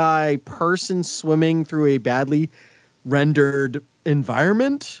CGI person swimming through a badly rendered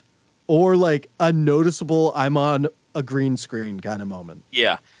environment or, like, a noticeable I'm on a green screen kind of moment.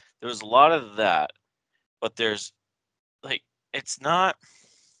 Yeah, there was a lot of that, but there's, like, it's not,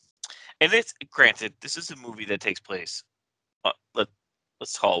 And it's granted, this is a movie that takes place.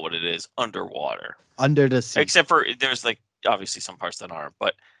 Let's call it what it is, underwater. Under the sea. Except for there's like obviously some parts that aren't,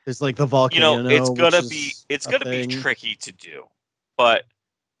 but There's like the volcano. it's gonna be be tricky to do. But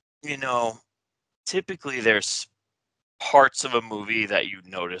typically there's parts of a movie that you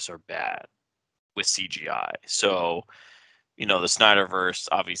notice are bad with CGI. So, the Snyderverse,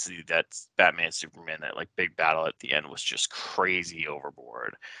 obviously that's Batman, Superman, that like big battle at the end was just crazy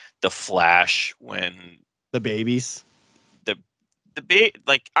overboard. The Flash, when the babies. I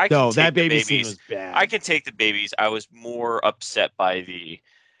can take that the baby babies. scene was bad. I can take the babies. I was more upset by the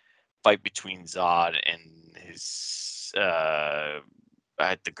fight between Zod and his the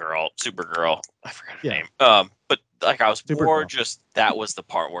girl, Supergirl. I forgot her name. But like I was more just that was the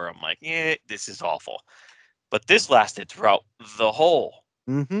part where I'm like, yeah, this is awful. But this lasted throughout the whole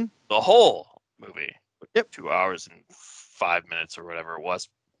movie. Yep. 2 hours and 5 minutes or whatever it was.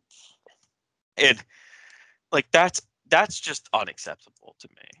 And like that's just unacceptable to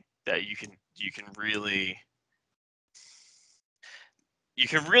me. That you can really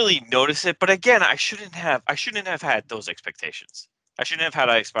notice it. But again, I shouldn't have had those expectations. I shouldn't have had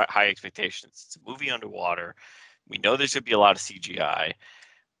high expectations. It's a movie underwater. We know there's going to be a lot of CGI.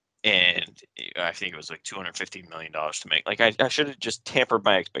 And I think it was like $215 million to make. Like I should have just tampered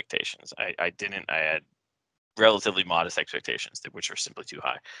my expectations. I didn't. I had relatively modest expectations, which are simply too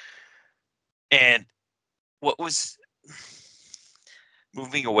high. And what was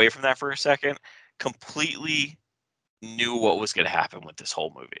moving away from that for a second, completely knew what was going to happen with this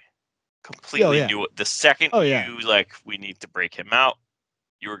whole movie. Completely knew it. The second we need to break him out,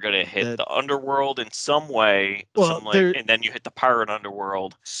 you were going to hit the underworld in some way. And then you hit the pirate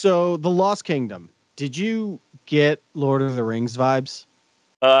underworld. So the Lost Kingdom. Did you get Lord of the Rings vibes?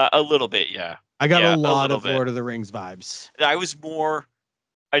 A little bit, yeah. I got a lot of Lord of the Rings vibes. I was more.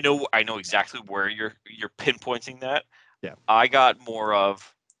 I know exactly where you're pinpointing that. Yeah. I got more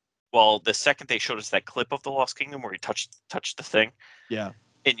of. Well, the second they showed us that clip of the Lost Kingdom where he touched the thing. Yeah.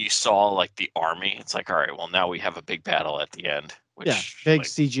 And you saw like the army. It's like, all right, well now we have a big battle at the end. Which, big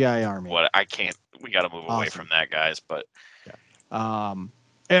CGI army. We got to move away from that, guys. But all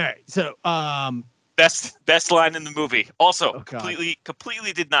right. So best line in the movie. Also,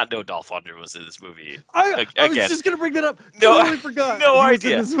 completely did not know Dolph Lundgren was in this movie. I was just gonna bring that up. No, totally forgot. No he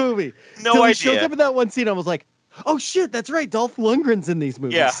idea. Was in this movie. No Till idea. He shows up in that one scene. I was like, oh shit, that's right. Dolph Lundgren's in these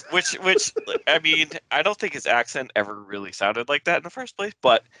movies. Yeah, which I mean, I don't think his accent ever really sounded like that in the first place.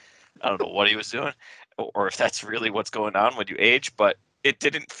 But I don't know what he was doing, or if that's really what's going on when you age. But it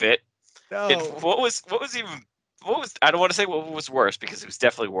didn't fit. No. What was I don't want to say what was worse because it was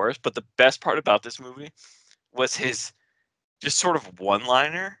definitely worse. But the best part about this movie was his just sort of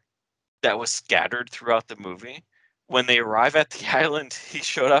one-liner that was scattered throughout the movie. When they arrive at the island, he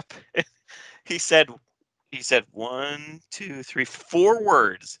showed up. He said 1, 2, 3, 4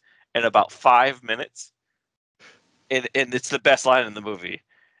 words in about 5 minutes, and it's the best line in the movie.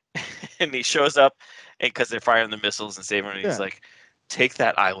 And he shows up, and because they're firing the missiles and saving him, he's like, "Take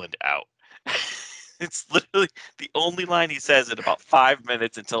that island out." It's literally the only line he says in about 5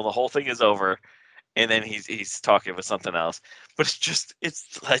 minutes until the whole thing is over, and then he's talking about something else. But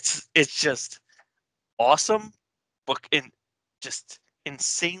it's just awesome, but just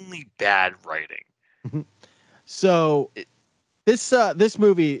insanely bad writing. So this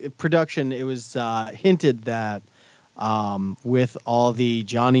movie production, it was hinted that with all the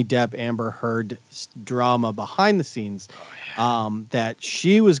Johnny Depp Amber Heard drama behind the scenes, that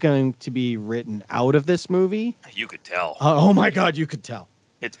she was going to be written out of this movie. You could tell. Oh my God, you could tell.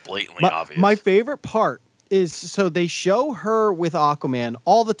 It's blatantly obvious. My favorite part is so they show her with Aquaman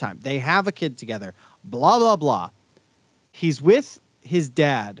all the time. They have a kid together. Blah blah blah. He's with his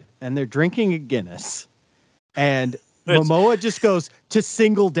dad, and they're drinking a Guinness. And Momoa just goes to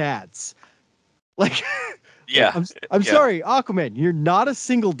single dads. Like, yeah. I'm sorry, Aquaman, you're not a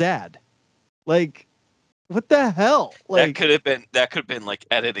single dad. Like, what the hell? Like, that could have been like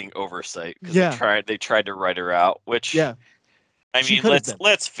editing oversight because they tried to write her out, which I mean,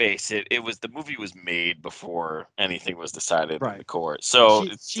 let's face it, the movie was made before anything was decided in the court. So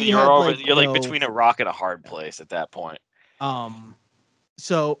you're between a rock and a hard place at that point.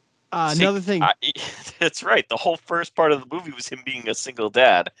 So another thing. That's right. The whole first part of the movie was him being a single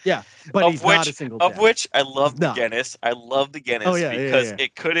dad. Yeah, but he's not a single dad. Of which I love the Guinness. I love the Guinness because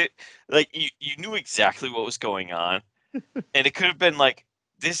it couldn't, like, you knew exactly what was going on. And it could have been like,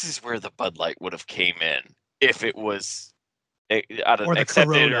 this is where the Bud Light would have came in if it was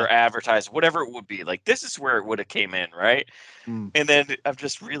accepted or advertised, whatever it would be. Like, this is where it would have came in, right? And then I'm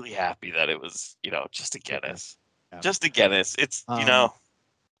just really happy that it was, just a Guinness. Yeah. Just a Guinness. It's,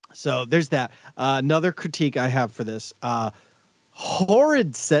 So there's that. Another critique I have for this: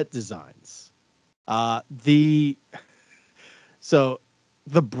 horrid set designs. The So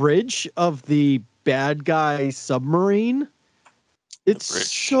the bridge of the bad guy submarine. It's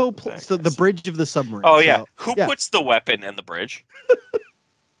so the bridge of the submarine. Oh yeah, So, who yeah. puts the weapon in the bridge?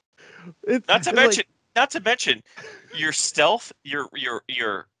 It's Not to it's mention, like, not to mention, your stealth.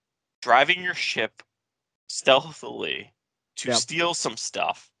 You're driving your ship stealthily to Yep. steal some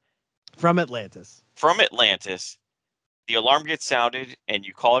stuff from Atlantis. from Atlantis. The alarm gets sounded, and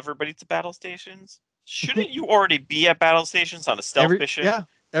you call everybody to battle stations. Shouldn't you already be at battle stations on a stealth mission? Yeah,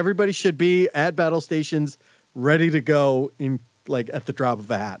 everybody should be at battle stations, ready to go in like at the drop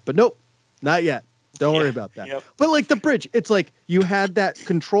of a hat. But nope, not yet. Don't worry about that. Yep. But like the bridge, it's like you had that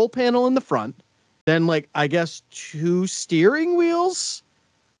control panel in the front, then like I guess 2 steering wheels,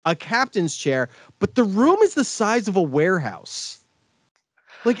 a captain's chair, but the room is the size of a warehouse.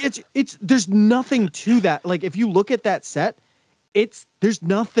 Like it's there's nothing to that. Like if you look at that set, there's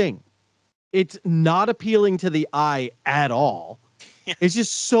nothing. It's not appealing to the eye at all. It's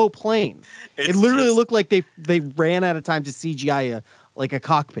just so plain. It literally looked like they ran out of time to CGI a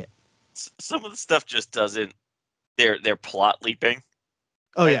cockpit. Some of the stuff just doesn't. They're plot leaping.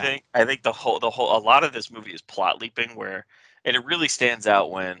 Oh yeah. I think the whole a lot of this movie is plot leaping and it really stands out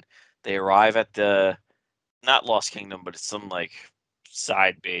when they arrive at the not Lost Kingdom, but it's some like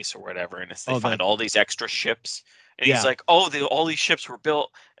side base or whatever, and they find all these extra ships, and he's like, "Oh, all these ships were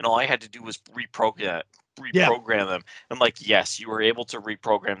built, and all I had to do was reprogram them." I'm like, "Yes, you were able to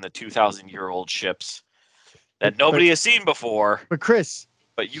reprogram the 2,000-year-old ships that nobody has seen before." But Chris,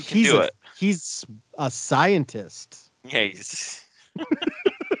 but you can do it. He's a scientist. Yeah, he's.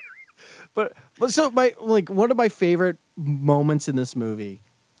 But so one of my favorite moments in this movie,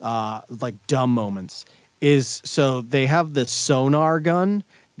 like dumb moments, is so they have the sonar gun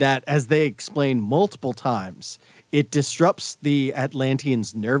that, as they explain multiple times, it disrupts the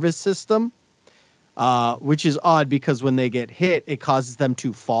Atlanteans' nervous system, which is odd because when they get hit, it causes them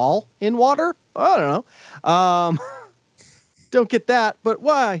to fall in water. I don't know. Don't get that, but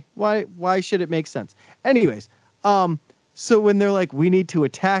why? Why should it make sense? Anyways, so when they're like, we need to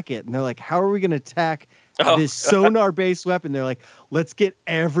attack it, and they're like, how are we going to attack this sonar-based weapon? They're like, let's get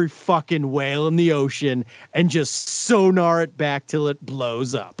every fucking whale in the ocean and just sonar it back till it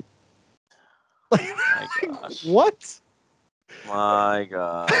blows up. Like, my gosh. What? My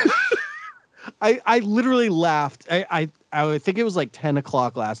gosh. I literally laughed. I think it was like 10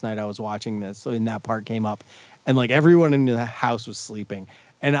 o'clock last night I was watching this, so when that part came up, and like everyone in the house was sleeping,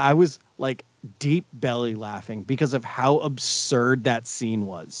 and I was like deep belly laughing because of how absurd that scene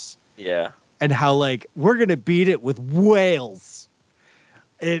was. Yeah. And how like we're gonna beat it with whales.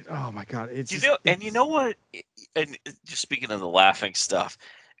 Oh my god! And you know what? And just speaking of the laughing stuff,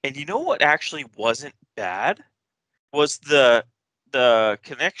 and you know what actually wasn't bad was the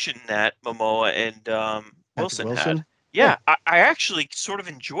connection that Momoa and Wilson had. Yeah, I actually sort of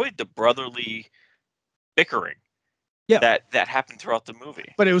enjoyed the brotherly bickering. Yeah, that happened throughout the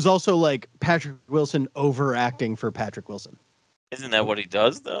movie. But it was also like Patrick Wilson overacting for Patrick Wilson. Isn't that what he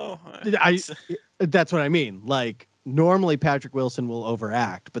does, though? That's what I mean. Like normally Patrick Wilson will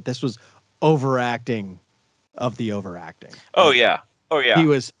overact, but this was overacting of the overacting. Oh yeah.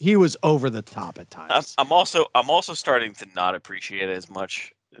 He was over the top at times. I'm also starting to not appreciate as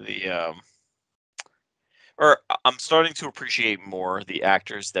much or I'm starting to appreciate more the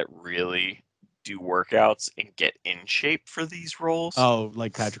actors that really do workouts and get in shape for these roles. Oh,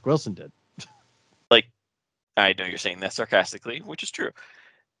 like Patrick Wilson did. Like, I know you're saying that sarcastically, which is true.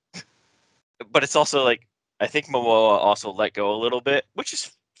 But it's also like, I think Momoa also let go a little bit, which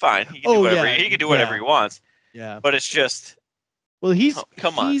is fine. He can do whatever he can do whatever he wants. Yeah. But it's just, well, he's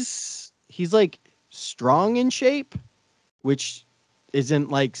like strong in shape, which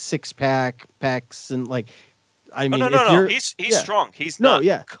isn't like six packs and like, I mean, no. He's strong. He's not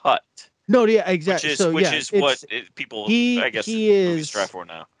cut. No, yeah, exactly. Which is what people, I guess, movies strive for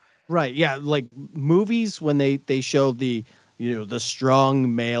now. Right. Yeah. Like movies, when they show the, the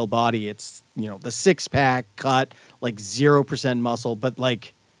strong male body, it's, the 6-pack cut, like 0% muscle, but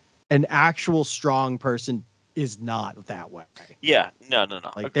like an actual strong person is not that way. Yeah. No.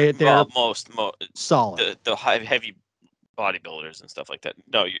 Like they're most solid. The heavy bodybuilders and stuff like that.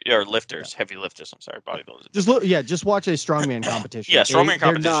 No, you're lifters, heavy lifters. I'm sorry, bodybuilders. Just watch a strongman competition. Yeah, strongman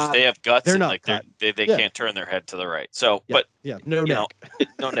competitions. They have guts. They're and not like they can't turn their head to the right. So, but no neck.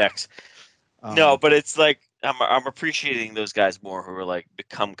 No necks. No, but it's like I'm appreciating those guys more who are like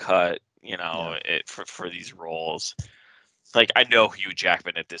become cut. For these roles. Like I know Hugh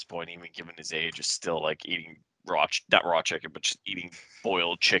Jackman at this point, even given his age, is still like eating not raw chicken, but just eating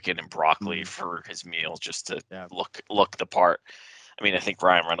boiled chicken and broccoli for his meal just to look the part. I mean, I think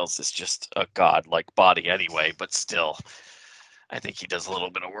Ryan Reynolds is just a god-like body anyway, but still, I think he does a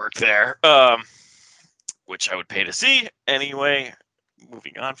little bit of work there, which I would pay to see. Anyway,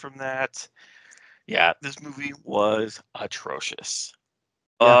 moving on from that. Yeah, this movie was atrocious.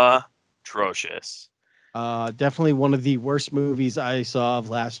 Yeah. Atrocious. Definitely one of the worst movies I saw of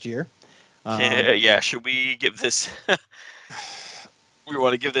last year. Yeah, should we give this... we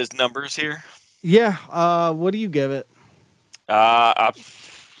want to give this numbers here? Yeah, what do you give it? God,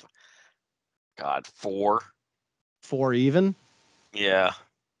 4. 4 even? Yeah.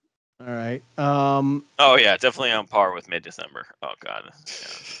 All right. Oh yeah, definitely on par with mid-December. Oh god.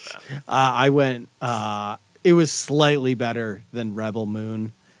 Yeah, I went. It was slightly better than Rebel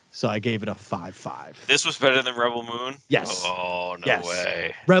Moon, so I gave it a 5.5. This was better than Rebel Moon? Yes. Oh no Yes.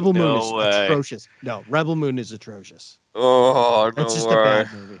 way. Rebel Moon No is way. atrocious. No, Rebel Moon is atrocious. Oh no It's just way. a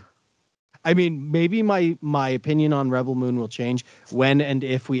bad movie. I mean, maybe my opinion on Rebel Moon will change when and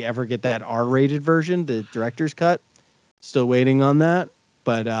if we ever get that R-rated version, the director's cut. Still waiting on that.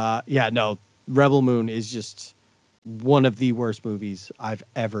 But yeah, no, Rebel Moon is just one of the worst movies I've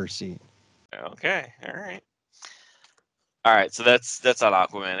ever seen. Okay, all right. So that's on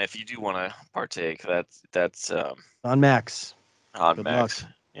Aquaman. If you do want to partake, that's On Max. on Good Max.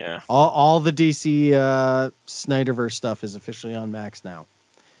 luck. Yeah. All the DC Snyderverse stuff is officially on Max now.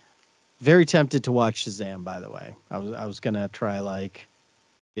 Very tempted to watch Shazam, by the way. I was gonna try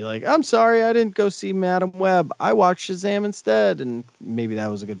be like, I'm sorry I didn't go see Madam Web. I watched Shazam instead, and maybe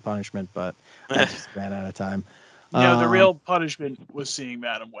that was a good punishment, but I just ran out of time. No, the real punishment was seeing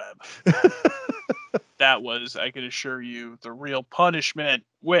Madam Web. That was, I can assure you, the real punishment,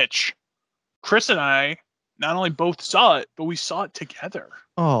 which Chris and I not only both saw it, but we saw it together.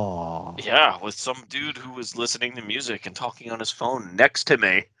 Oh. Yeah, with some dude who was listening to music and talking on his phone next to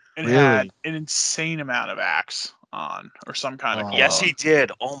me. And Really? had an insane amount of acts on, or some kind of Yes, cologne. he did.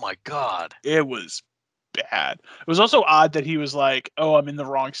 Oh my god. It was bad. It was also odd that he was like, "Oh, I'm in the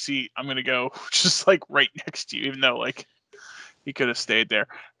wrong seat. I'm gonna go just like right next to you," even though like he could have stayed there.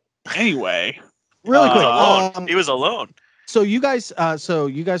 Anyway, Really quick. Alone. He was alone. So you guys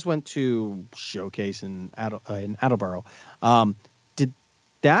went to Showcase in Attleboro. Does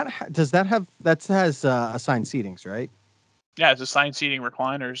that has assigned seatings, right? yeah, it's assigned seating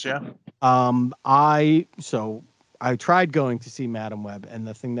recliners. Yeah. I tried going to see Madam Web, and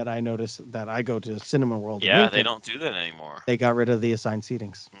the thing that I noticed that I go to Cinema World. Yeah, they don't do that anymore. They got rid of the assigned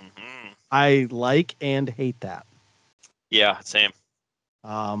seatings. Mm-hmm. I like and hate that. Yeah, same.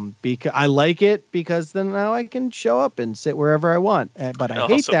 Because I like it because then now I can show up and sit wherever I want. But I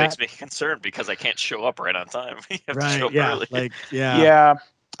hate also that. makes me concerned because I can't show up right on time. You have to show up Yeah. early. Yeah.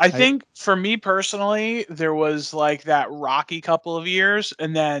 I think for me personally, there was like that rocky couple of years,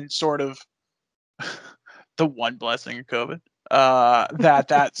 and then sort of the one blessing of COVID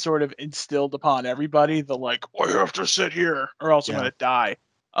that sort of instilled upon everybody the like, I have to sit here or else I'm gonna die.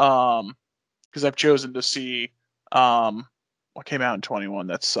 Because I've chosen to see what came out in 21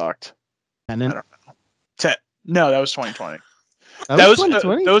 that sucked. Tenet? I don't know. No, that was 2020. That was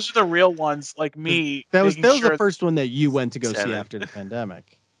 2020? Those are the real ones. Like me, that was sure the first one that you went to go see after the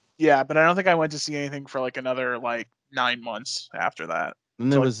pandemic. Yeah, but I don't think I went to see anything for like another like 9 months after that.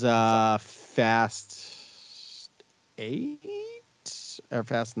 And there was Fast 8 or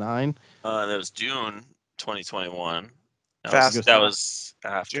Fast 9. That was June 2021. That was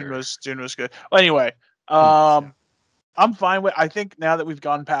after. June was good. Well, anyway, I'm fine with. I think now that we've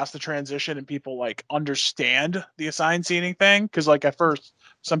gone past the transition and people like understand the assigned seating thing, because like at first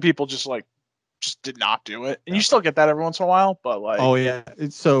some people just did not do it, and you still get that every once in a while. But like, oh yeah,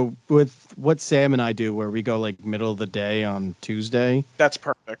 so with what Sam and I do, where we go like middle of the day on Tuesday, that's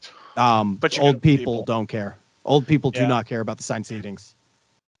perfect. But old people don't care. Old people do not care about the assigned seatings.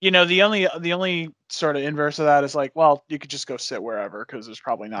 You know, the only sort of inverse of that is like, well, you could just go sit wherever because there's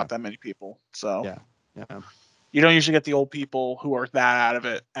probably not that many people. So yeah. You don't usually get the old people who are that out of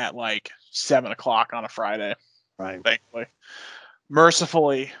it at like 7:00 on a Friday. Right. Thankfully.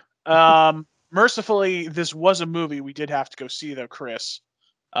 Mercifully, this was a movie we did have to go see though, Chris.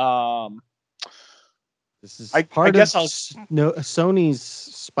 This is part of Sony's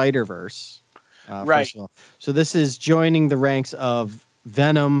Spider-Verse. Right. First of all. So this is joining the ranks of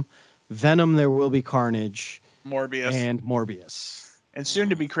Venom, There Will Be Carnage, Morbius. And soon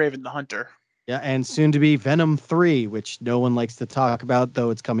to be Kraven the Hunter. Yeah, and soon to be Venom 3, which no one likes to talk about, though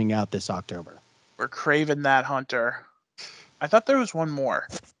it's coming out this October. We're Kraven that Hunter. I thought there was one more.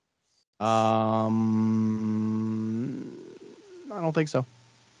 I don't think so.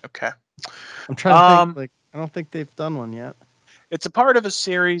 Okay. I'm trying to think. Like, I don't think they've done one yet. It's a part of a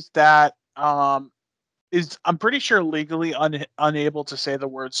series that is, I'm pretty sure, legally unable to say the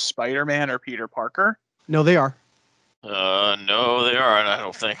words Spider-Man or Peter Parker. No, they are. No, they aren't. I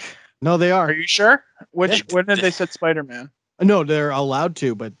don't think. No, they Are are. you sure? When Yeah. did they said Spider-Man? No, they're allowed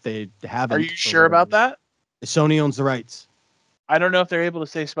to, but they haven't. Are you sure about that? Sony owns the rights. I don't know if they're able to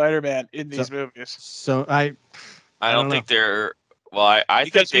say Spider-Man in these movies. So I don't think they're. Well, I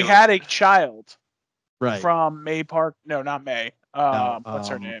because think we had a child right from May Park. No, not May. What's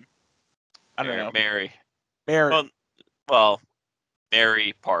her name? I don't know. Mary. Mary. Well,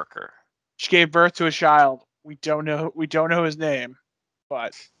 Mary Parker. She gave birth to a child. We don't know his name,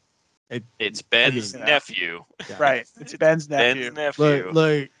 but it's Ben's nephew. Yeah. Right. It's Ben's nephew. Ben's nephew.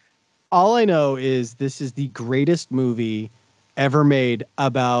 Like, all I know is this is the greatest movie ever made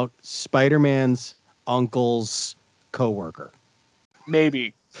about Spider-Man's uncle's coworker.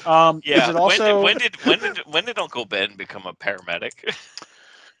 Maybe. Yeah. Is it also when did Uncle Ben become a paramedic?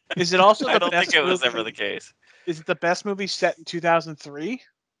 Is it also the I don't best think it was movie? ever the case. Is it the best movie set in 2003?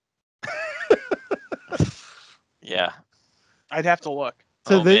 Yeah. I'd have to look.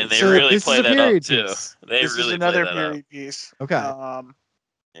 So man, they really this play is a that period up too. piece. They this really is another play that period up. piece. Okay.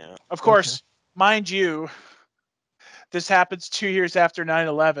 Yeah. Of course, mind you, this happens 2 years after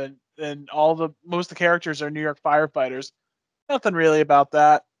 9/11, and most of the characters are New York firefighters. Nothing really about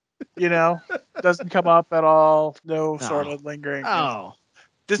that, doesn't come up at all. No sort of lingering. Oh,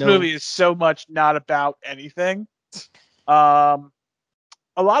 this movie is so much not about anything. A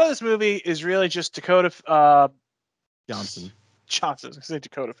lot of this movie is really just Dakota Johnson. I say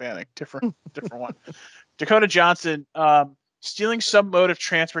Dakota Fanning, different one. Dakota Johnson stealing some mode of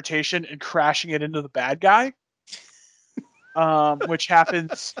transportation and crashing it into the bad guy, which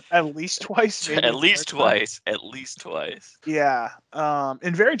happens at least twice. Maybe At least twice. At least twice. Yeah,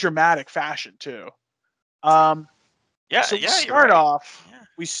 in very dramatic fashion too. Yeah. So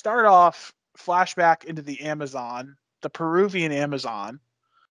we start off flashback into the Amazon, the Peruvian Amazon,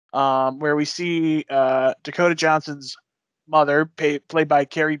 where we see Dakota Johnson's mother, played by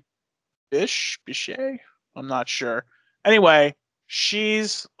Carrie Bichet. I'm not sure. Anyway,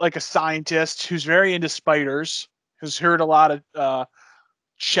 she's like a scientist who's very into spiders, who's heard a lot of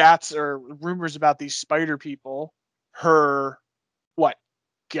chats or rumors about these spider people. Her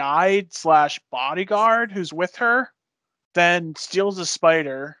guide / bodyguard who's with her then steals a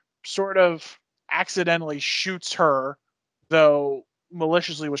spider, sort of accidentally shoots her, though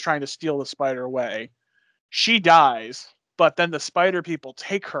maliciously was trying to steal the spider away. She dies, but then the spider people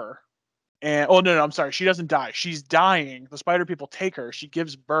take her. And I'm sorry, she doesn't die. She's dying. The spider people take her. She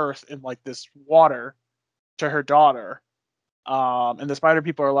gives birth in like this water to her daughter. And the spider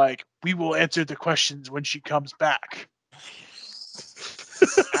people are like, "We will answer the questions when she comes back."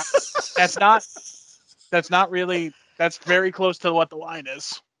 That's not really. That's very close to what the line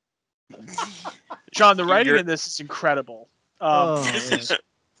is. Sean, the writing in this is incredible.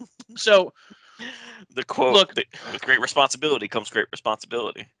 So the quote: look, with great responsibility comes great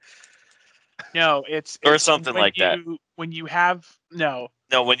responsibility. No, it's something like that. When you have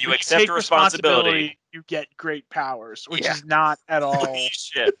when you accept responsibility, you get great powers, which is not at all. Holy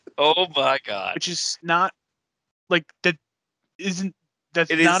shit! Oh my god! Which is not like that. That's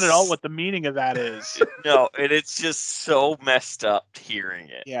not at all what the meaning of that is. No, and it's just so messed up hearing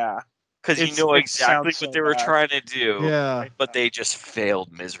it. Yeah, because you know exactly what they were trying to do. Yeah, but they just failed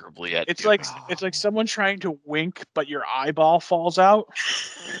miserably at. It's like someone trying to wink, but your eyeball falls out.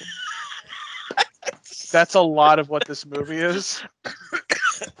 That's a lot of what this movie is.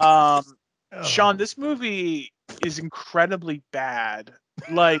 Sean, this movie is incredibly bad.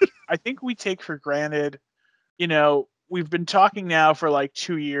 Like, I think we take for granted, we've been talking now for like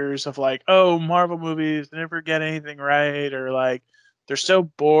 2 years of like, oh, Marvel movies never get anything right, or like they're so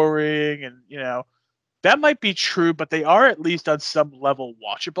boring, and that might be true, but they are at least on some level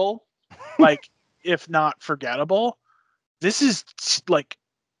watchable, like if not forgettable. This is like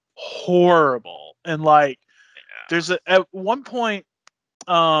horrible, and like there's at one point,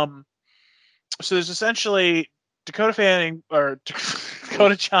 so there's essentially Dakota Fanning or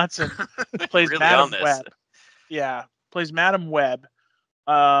Dakota Johnson plays really Madam Web. Yeah, plays Madam Web,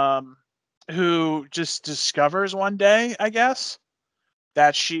 who just discovers one day, I guess,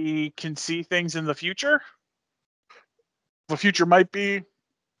 that she can see things in the future. The future might be,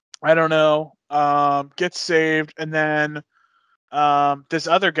 I don't know, gets saved, and then this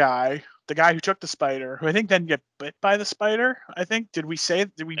other guy, the guy who took the spider, who I think then get bit by the spider. I think did we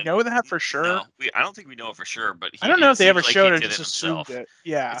know that for sure? No, I don't think we know it for sure, but I don't know if they ever showed it. Just assumed it.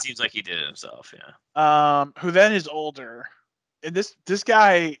 Yeah, it seems like he did it himself. Yeah. Who then is older, and this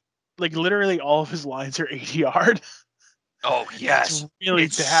guy like literally all of his lines are ADR. Oh yes, It's really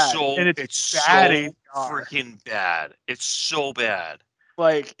bad, and it's bad so ADR. freaking bad. It's so bad.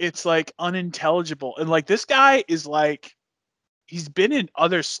 Like it's like unintelligible, and like this guy is like he's been in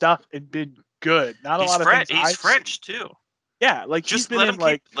other stuff and been good. Not a lot of things. He's French too. Yeah, like he's Just been let in him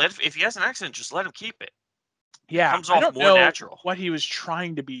like if he has an accent, just let him keep it. yeah. Comes I off don't more know natural. what he was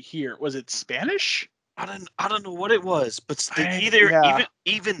trying to be here. Was it Spanish? I don't know what it was, but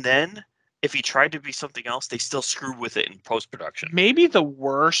even then, if he tried to be something else, they still screwed with it in post production. Maybe the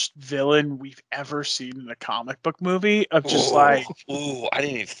worst villain we've ever seen in a comic book movie of just like I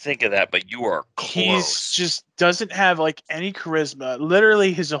didn't even think of that, but you are close. He's just doesn't have like any charisma.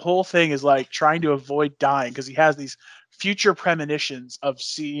 Literally, his whole thing is like trying to avoid dying because he has these future premonitions of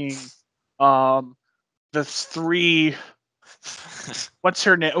seeing the three. What's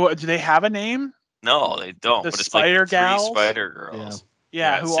her name? Do they have a name? No, they don't. The But it's Spider like the three Gals? Spider Girls.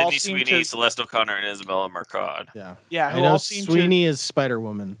 Yeah, who all Sydney seem Sweeney, to. Celeste O'Connor, and Isabella Marcotte. Yeah, I who know all seem Sweeney is Spider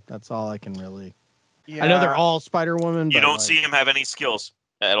Woman. That's all I can really. Yeah. I know they're all Spider Woman. You don't see him have any skills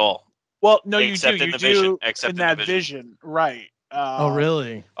at all. Well, no, you Except do. in You the do vision. Except in in the that vision. right? Oh,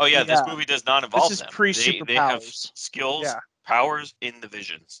 really? Oh yeah, this Yeah. movie does not involve This is them. pre-superpowers. They have skills, powers in the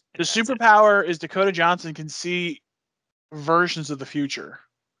visions. The superpower is Dakota Johnson can see versions of the future.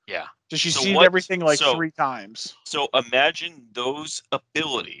 Yeah. So she sees everything like 3 times. So imagine those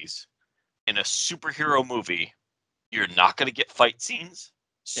abilities in a superhero movie. You're not going to get fight scenes.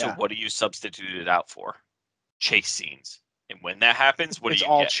 So what do you substitute it out for? Chase scenes. And when that happens, what do you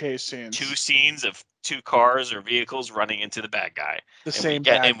all get? Chase scenes. 2 scenes of 2 cars or vehicles running into the bad guy. We get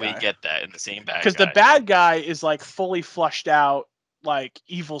that in the same bad guy. Because the bad guy is like fully flushed out, like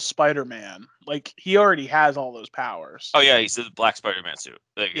evil Spider-Man. Like he already has all those powers. Oh yeah, he's the black Spider-Man suit.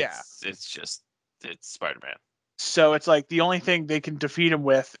 Like, yeah, it's Spider-Man. So it's like the only thing they can defeat him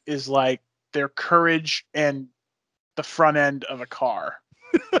with is like their courage and the front end of a car.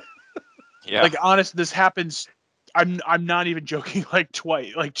 Yeah. Like honest, this happens. I'm not even joking. Like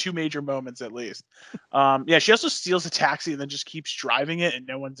twice, like 2 major moments at least. Yeah, she also steals a taxi and then just keeps driving it, and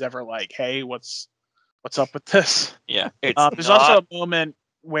no one's ever like, "Hey, what's up with this?" Yeah, there's also a moment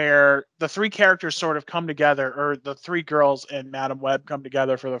where the 3 characters sort of come together, or the 3 girls and Madam Web come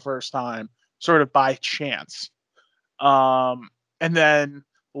together for the first time, sort of by chance. And then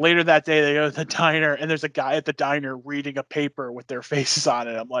later that day, they go to the diner, and there's a guy at the diner reading a paper with their faces on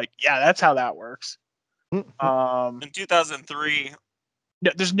it. I'm like, yeah, that's how that works. In 2003,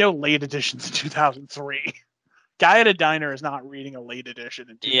 no, there's no late editions in 2003. Guy at a diner is not reading a late edition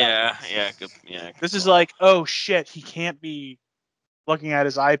in 2003. Yeah. This is like, oh shit, he can't be looking at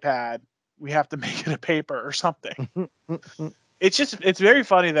his iPad. We have to make it a paper or something. It's very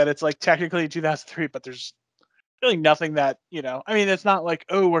funny that it's like technically 2003, but there's really nothing that, I mean, it's not like,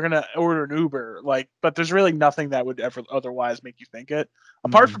 oh, we're going to order an Uber, like, but there's really nothing that would ever otherwise make you think it,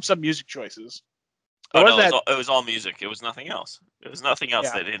 apart from some music choices. It was all music. It was nothing else. It was nothing else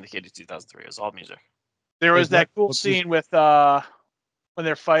that indicated 2003. It was all music. There was that cool scene with when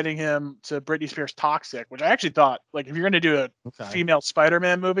they're fighting him to Britney Spears' "Toxic," which I actually thought, like, if you're going to do a female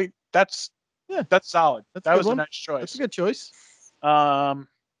Spider-Man movie, that's solid. That was a nice choice. That's a good choice. Was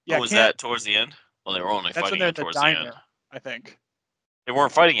that towards the end? Well, they were only fighting him towards the end. I think they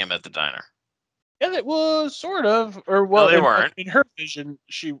weren't fighting him at the diner. Yeah, it was sort of, or well, no, they weren't. In her vision,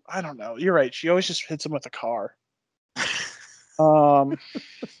 I don't know. You're right. She always just hits him with a car.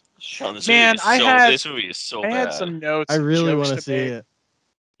 Sean, this movie is so bad. I had some notes. I really want to see it.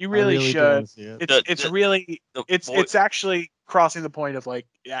 You really should. It's actually crossing the point of like,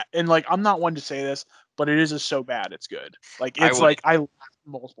 yeah, and like I'm not one to say this, but it is so bad it's good. Like I laughed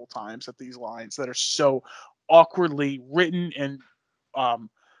multiple times at these lines that are so awkwardly written and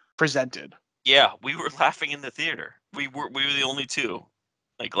presented. Yeah, we were laughing in the theater. We were the only 2,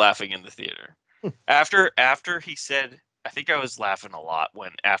 like, laughing in the theater. After he said, I think I was laughing a lot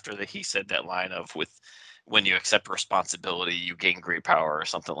he said that line of when you accept responsibility, you gain great power or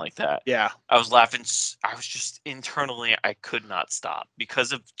something like that. Yeah. I was laughing. I was just internally, I could not stop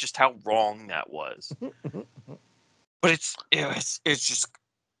because of just how wrong that was. But it's just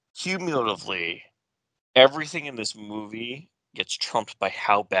cumulatively everything in this movie gets trumped by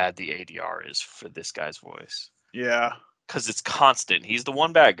how bad the ADR is for this guy's voice. Yeah. Because it's constant. He's the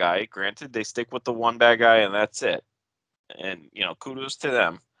one bad guy. Granted, they stick with the one bad guy and that's it. And, kudos to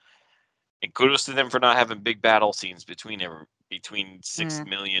them. And kudos to them for not having big battle scenes between 6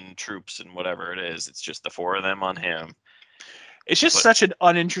 million troops and whatever it is. It's just the 4 of them on him. It's just such an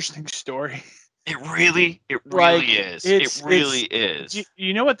uninteresting story. It really is. It really is.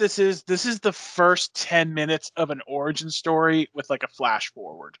 You know what this is? This is the first 10 minutes of an origin story with like a flash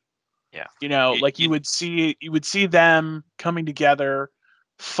forward. Yeah. You know, like you would see them coming together,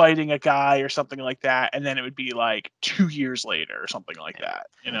 fighting a guy or something like that, and then it would be like 2 years later or something like that.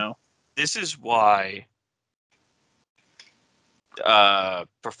 You know, this is why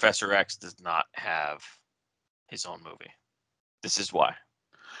Professor X does not have his own movie. This is why.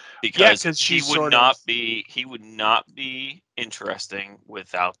 Because he would not be interesting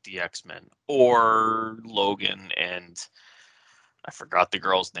without the X-Men or Logan, and I forgot the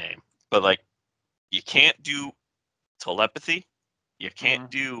girl's name. But like, you can't do telepathy. You can't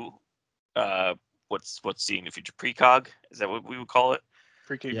do what's seeing the future, precog. Is that what we would call it?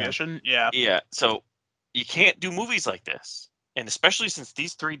 Precognition. Yeah. Yeah. So you can't do movies like this, and especially since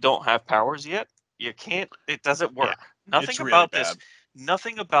these three don't have powers yet, you can't. It doesn't work. Yeah, Nothing really about bad. this.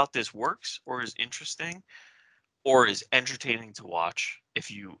 Nothing about this works or is interesting or is entertaining to watch if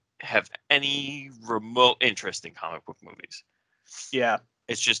you have any remote interest in comic book movies. Yeah.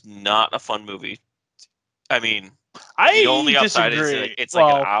 It's just not a fun movie. I mean, I the only upside is disagree. it's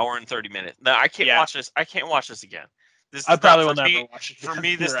like an hour and 30 minutes. No, I can't Yeah. watch this. I can't watch this again. This I is probably not, will for never me, watch it. For again.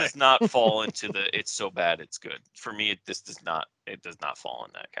 me, this You're does right. not fall into the it's so bad it's good. For me, this does not. It does not fall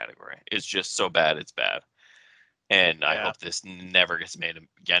in that category. It's just so bad it's bad. And I hope this never gets made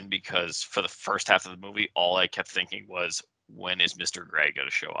again, because for the first half of the movie, all I kept thinking was, when is Mr. Gray going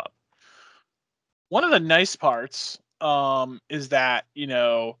to show up? One of the nice parts is that, you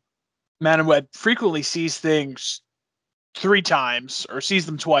know, Madam Web frequently sees things 3 times or sees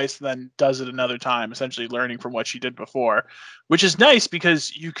them twice, then does it another time, essentially learning from what she did before, which is nice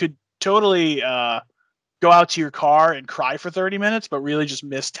because you could totally go out to your car and cry for 30 minutes, but really just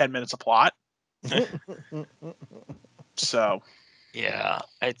miss 10 minutes of plot. So yeah,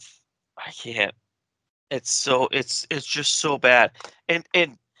 I can't. It's just so bad. And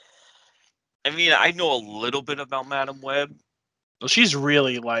I mean, I know a little bit about Madam Web. Well, she's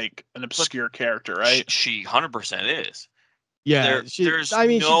really like an obscure character, right? She 100% is. Yeah, she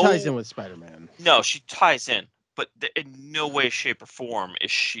ties in with Spider-Man. No, she ties in, but in no way, shape, or form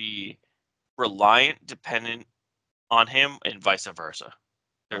is she reliant, dependent on him, and vice versa.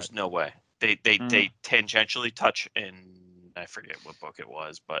 There's no way. They tangentially touch in, I forget what book it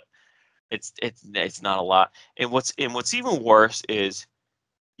was, but it's not a lot. And what's even worse is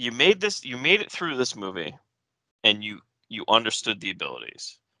you made it through this movie, and you understood the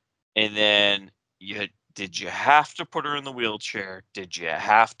abilities, and then did you have to put her in the wheelchair? Did you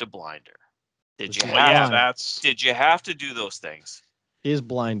have to blind her? Did you have to do those things? He is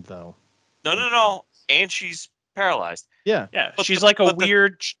blind though. No. And she's paralyzed. Yeah. Yeah. But she's like a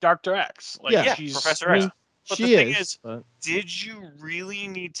weird Dr. X. Like, yeah, she's Professor I X. mean, But she the thing is. Did you really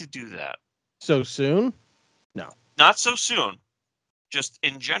need to do that? So soon? No. Not so soon. Just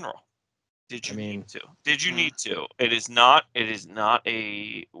in general. Did you need to? Did you need to? It is not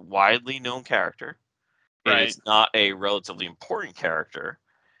a widely known character. Right. It is not a relatively important character.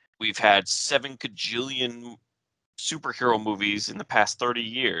 We've had 7 kajillion superhero movies in the past 30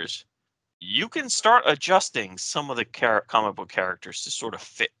 years. You can start adjusting some of the comic book characters to sort of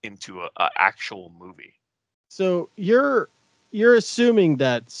fit into a actual movie. So you're assuming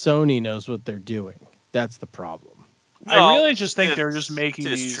that Sony knows what they're doing. That's the problem. No, I really just think they're just making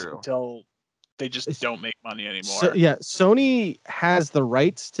these until they just don't make money anymore. So, yeah, Sony has the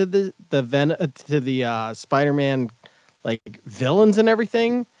rights to the Spider-Man like villains and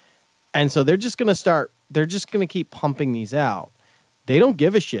everything, and so they're just gonna keep pumping these out. They don't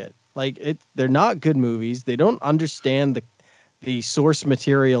give a shit. Like they're not good movies. They don't understand the source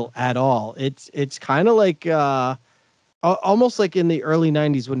material at all. It's kind of like almost like in the early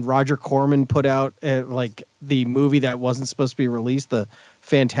 90s when Roger Corman put out like the movie that wasn't supposed to be released, the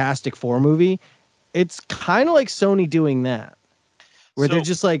Fantastic Four movie. It's kind of like Sony doing that, where they're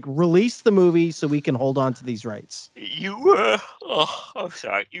just like, release the movie so we can hold on to these rights. I'm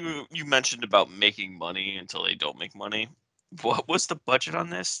sorry. You mentioned about making money until they don't make money. What was the budget on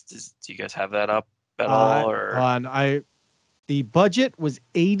this? Do you guys have that up at all? Or the budget was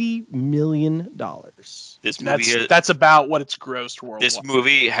 $80 million. This movie that's about what it's grossed worldwide. This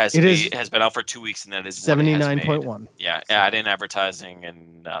movie has been out for 2 weeks, and that is 79.1. Yeah, add in advertising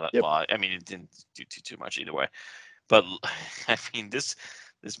and well, I mean, it didn't do too much either way. But I mean, this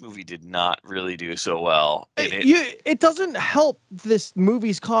movie did not really do so well. It doesn't help this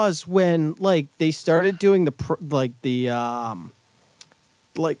movie's cause when like they started doing the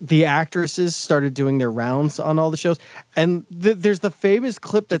actresses started doing their rounds on all the shows, and there's the famous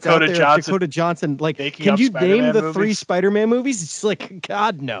clip that's out there of Dakota Johnson like, can you name the 3 Spider-Man movies? It's like,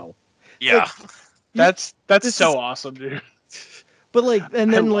 God, no. Yeah, like, that's so awesome, dude. But like,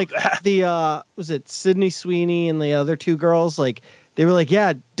 and then like the was it Sydney Sweeney and the other 2 girls, like they were like,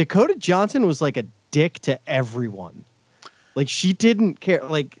 yeah, Dakota Johnson was like a dick to everyone. Like she didn't care.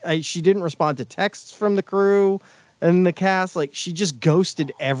 Like she didn't respond to texts from the crew and the cast. Like she just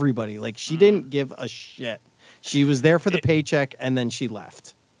ghosted everybody. Like she didn't give a shit. She was there for the paycheck and then she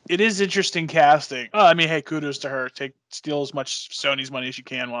left. It is interesting casting. Oh, I mean, hey, kudos to her. Steal as much Sony's money as you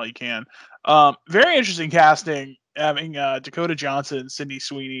can while you can. Very interesting casting. Having Dakota Johnson and Sydney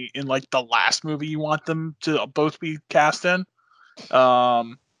Sweeney in like the last movie you want them to both be cast in.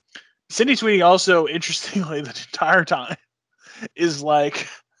 Sydney Sweeney also, interestingly, the entire time is like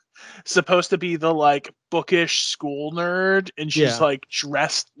supposed to be the like bookish school nerd, and she's like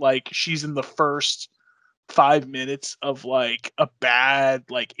dressed like she's in the first 5 minutes of like a bad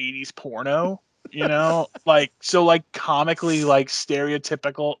like 80s porno, like so like comically like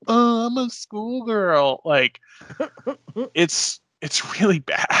stereotypical, I'm a schoolgirl, like it's really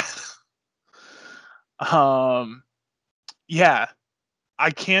bad. Yeah,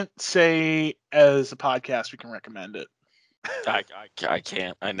 I can't say as a podcast we can recommend it. I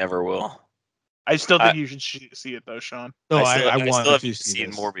can't. I never will. I still think you should see it though, Sean. No, I want still to haven't see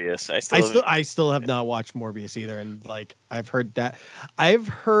seen this. Morbius. I still have not watched Morbius either, and like I've heard that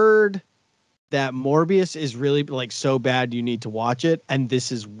Morbius is really like so bad you need to watch it, and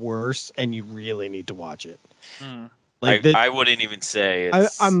this is worse, and you really need to watch it. Like I wouldn't even say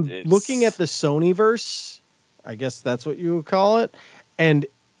I'm looking at the Sonyverse. I guess that's what you would call it, and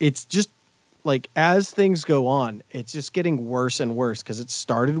it's just like as things go on, it's just getting worse and worse because it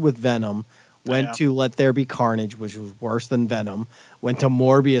started with Venom. Went to Let There Be Carnage, which was worse than Venom. Went to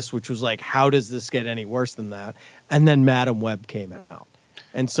Morbius, which was like, how does this get any worse than that? And then Madam Web came out.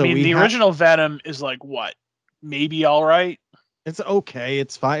 And so the original Venom is like what? Maybe all right. It's okay.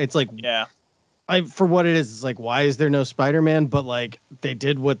 It's fine. It's like, for what it is, it's like, why is there no Spider-Man? But like, they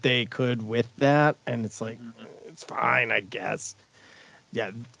did what they could with that. And it's like, it's fine, I guess. Yeah.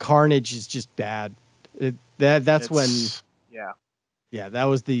 Carnage is just bad. That's when. Yeah, that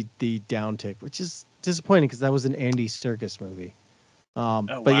was the downtick, which is disappointing because that was an Andy Serkis movie.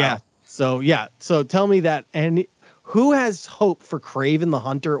 So tell me that, and who has hope for Kraven the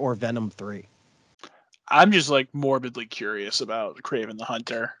Hunter or Venom 3? I'm just like morbidly curious about Kraven the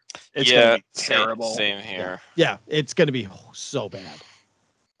Hunter. It's gonna be terrible. Same here. Yeah, it's gonna be so bad.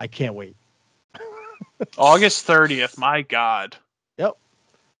 I can't wait. August 30th. My God. Yep.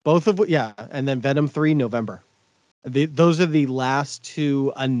 And then Venom 3 November. Those are the last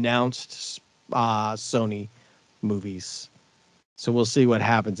two announced Sony movies. So we'll see what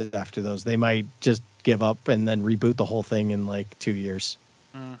happens after those. They might just give up and then reboot the whole thing in like 2 years.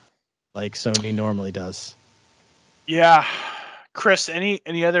 Like Sony normally does. Yeah. Chris,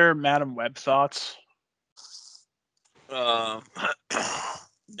 any other Madam Web thoughts? No,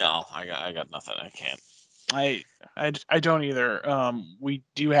 I got nothing. I can't. I don't either. We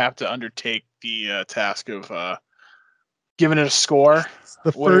do have to undertake the task of giving it a score.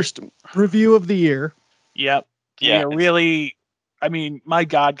 The first review of the year. Yep. Yeah. Really, I mean, my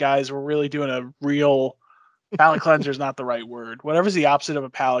God, guys, we're really doing a real palate cleanser is not the right word. Whatever's the opposite of a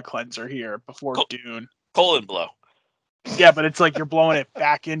palate cleanser here before Dune. Colon blow. Yeah, but it's like you're blowing it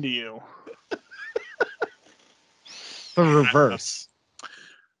back into you. The reverse.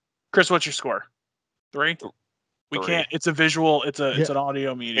 Chris, what's your score? 3? We can't. It's a visual. It's an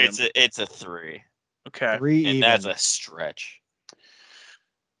audio medium. It's a 3. Okay. 3 and even. That's a stretch.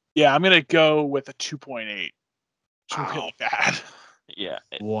 Yeah, I'm gonna go with a 2.8. It's really bad. Yeah.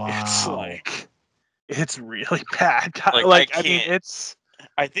 Wow. It's really bad.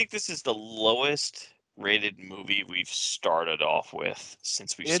 I think this is the lowest rated movie we've started off with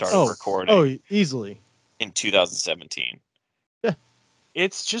since we started recording. Oh, easily. In 2017. Yeah.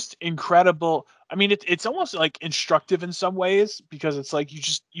 It's just incredible. I mean, it's almost like instructive in some ways because it's like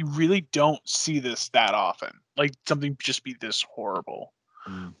you really don't see this that often. Like something just be this horrible.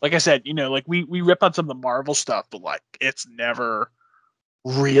 Like I said, like we rip on some of the Marvel stuff, but like it's never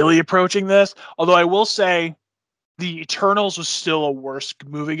really approaching this. Although I will say the Eternals was still a worse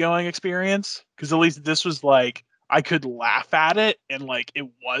movie going experience because at least this was like I could laugh at it and like it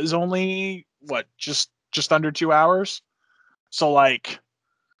was only just under 2 hours. So like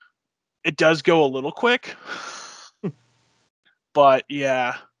it does go a little quick. But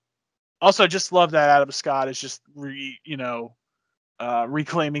yeah. Also just love that Adam Scott is just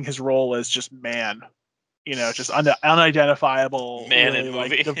reclaiming his role as just man. Just unidentifiable, man really, in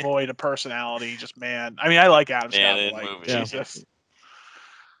like movie. devoid of personality, just man. I mean, I like Adam man Scott, in but, like movie. Jesus.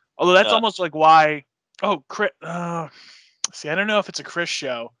 Although that's almost like why. Oh, Chris. See, I don't know if it's a Chris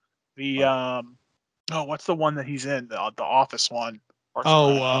show. The what's the one that he's in? The Office one.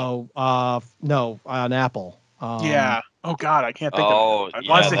 No, on Apple. Yeah. Oh God, I can't think Oh, of it. I yeah,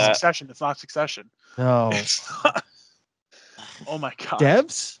 want to say that- Succession. It's not Succession. No. It's not. Oh my God.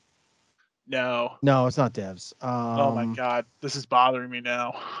 Devs? No. No, it's not Devs. Oh my God, this is bothering me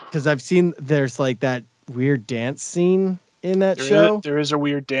now. Because I've seen there's like that weird dance scene in that show. There is a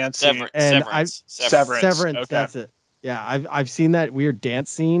weird dance scene. And Severance. Severance, Okay. that's it. Yeah, I've seen that weird dance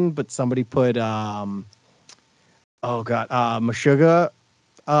scene, but somebody put oh God, Meshuggah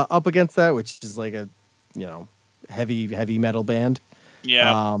up against that, which is like a heavy metal band.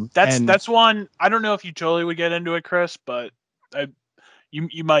 Yeah. And That's one. I don't know if you totally would get into it, Chris, but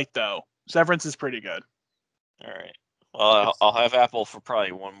you might though. Severance is pretty good. All right. Well, I'll have Apple for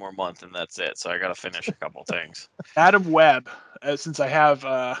probably one more month, and that's it. So I got to finish a couple things. Adam Webb, since I have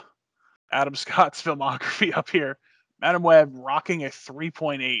Adam Scott's filmography up here, Adam Webb rocking a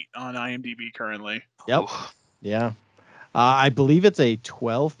 3.8 on IMDb currently. Yep. Yeah. I believe it's a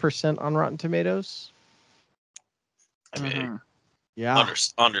 12% on Rotten Tomatoes. I mean, Yeah.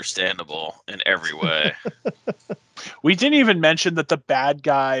 Understandable in every way. We didn't even mention that the bad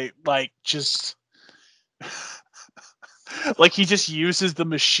guy, like, just like he just uses the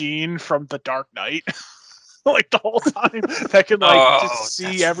machine from The Dark Knight. Like the whole time that can just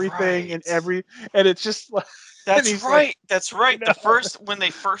see everything and it's just like that's right. That's right. You know? When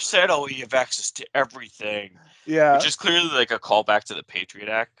they first said, "Oh, you have access to everything," yeah, which is clearly like a callback to the Patriot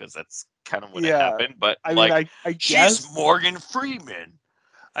Act because that's kind of when it happened. But I mean, I she's guess Morgan Freeman.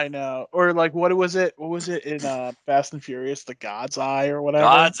 I know, or like what was it? What was it in Fast and Furious? The God's Eye or whatever.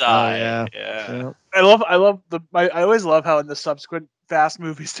 God's Eye. Yeah. I love I always love how in the subsequent Fast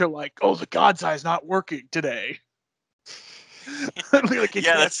movies they're like, oh, the God's Eye is not working today. Like you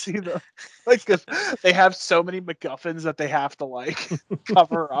can't see them, like because they have so many MacGuffins that they have to like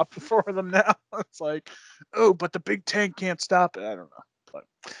cover up for them now. It's like, oh, but the big tank can't stop it. I don't know, but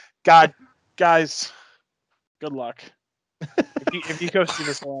guys, good luck. If you go see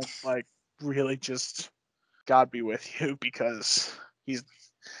this one, like really just God be with you because he's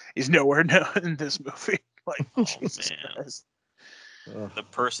nowhere in this movie. Like, Oh Jesus man, Christ. The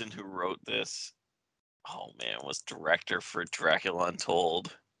person who wrote this, was director for Dracula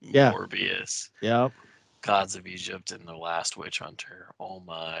Untold, Yeah. Morbius, Yep. Gods of Egypt, and The Last Witch Hunter. Oh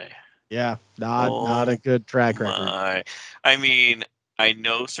my. Yeah. Not a good track record. My. I mean, I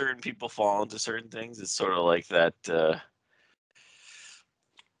know certain people fall into certain things. It's sort of like that.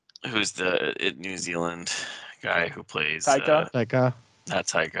 Who's the New Zealand guy who plays Taika. Not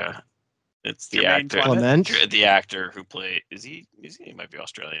Taika. It's the Jermaine actor. Clement? The actor who played he might be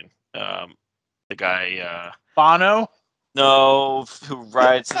Australian. The guy Bono? No, who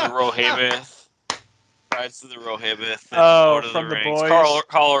rides to the Rohibith. Rides to the Rohibith. Oh, Lord of from the The Rings. Boys?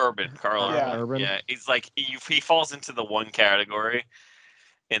 Carl Urban. Carl Yeah. Urban. Yeah, he's like he falls into the one category,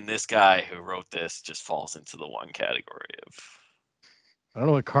 and this guy who wrote this just falls into the one category of. I don't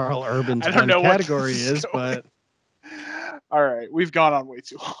know what Carl Urban's I don't know what category this is, going. but All right, we've gone on way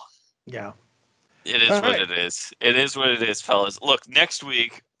too long. yeah. It is All what right. it is. It is what it is, fellas. Look, next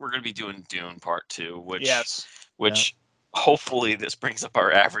week we're going to be doing Dune Part 2, which hopefully this brings up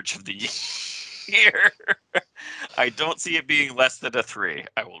our average of the year. I don't see it being less than a 3.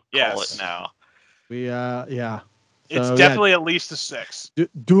 I will call it now. We yeah. It's So, definitely at least a 6.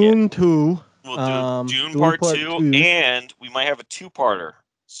 Dune 2. We'll do Dune Part 2, and we might have a 2-parter.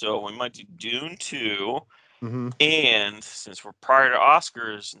 So we might do Dune 2, and since we're prior to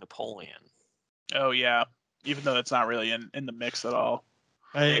Oscars, Napoleon. Oh yeah, even though that's not really in the mix at all.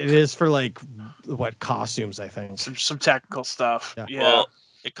 It is for like what costumes, I think. Some technical stuff. Yeah. Well,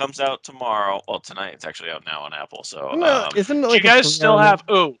 it comes out tomorrow. Well, tonight it's actually out now on Apple. So isn't it do like you guys still have?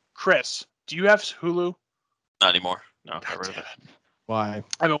 Oh, Chris, do you have Hulu? Not anymore. No, got rid of it. Why?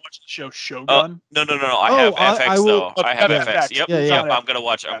 I've been watching the show Shogun. No. I have FX though. I have FX. FX. Yep. Yeah. I'm gonna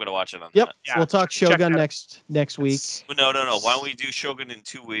watch it on Yep. that. Yeah. We'll talk Shogun next week. No. Why don't we do Shogun in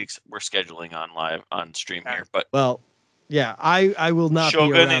 2 weeks? We're scheduling on stream here, but yeah, I will not be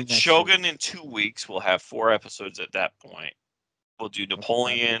around next Shogun week. in 2 weeks. We'll have 4 episodes at that point. We'll do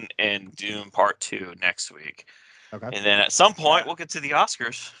Napoleon and Dune Part 2 next week. Okay. And then at some point we'll get to the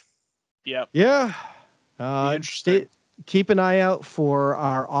Oscars. Yep. Yeah. Interesting. Keep an eye out for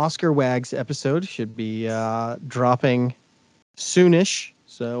our Oscar Wags episode. Should be dropping soonish.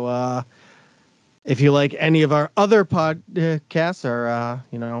 So if you like any of our other podcasts,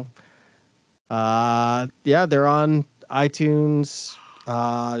 they're on iTunes.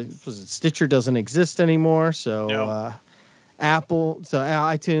 Stitcher doesn't exist anymore, so Apple, so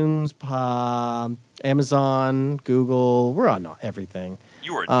iTunes, Amazon, Google, we're on everything.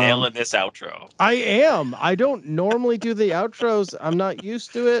 You are nailing this outro. I am. I don't normally do the outros. I'm not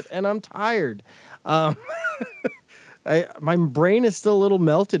used to it, and I'm tired. My brain is still a little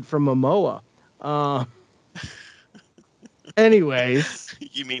melted from Momoa. Anyways.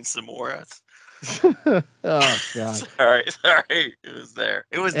 You mean Samoras? Oh God. Sorry. It was there.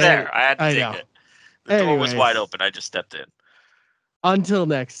 It was there. I had to take it. The door was wide open. I just stepped in. Until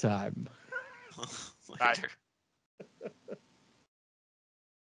next time. Later.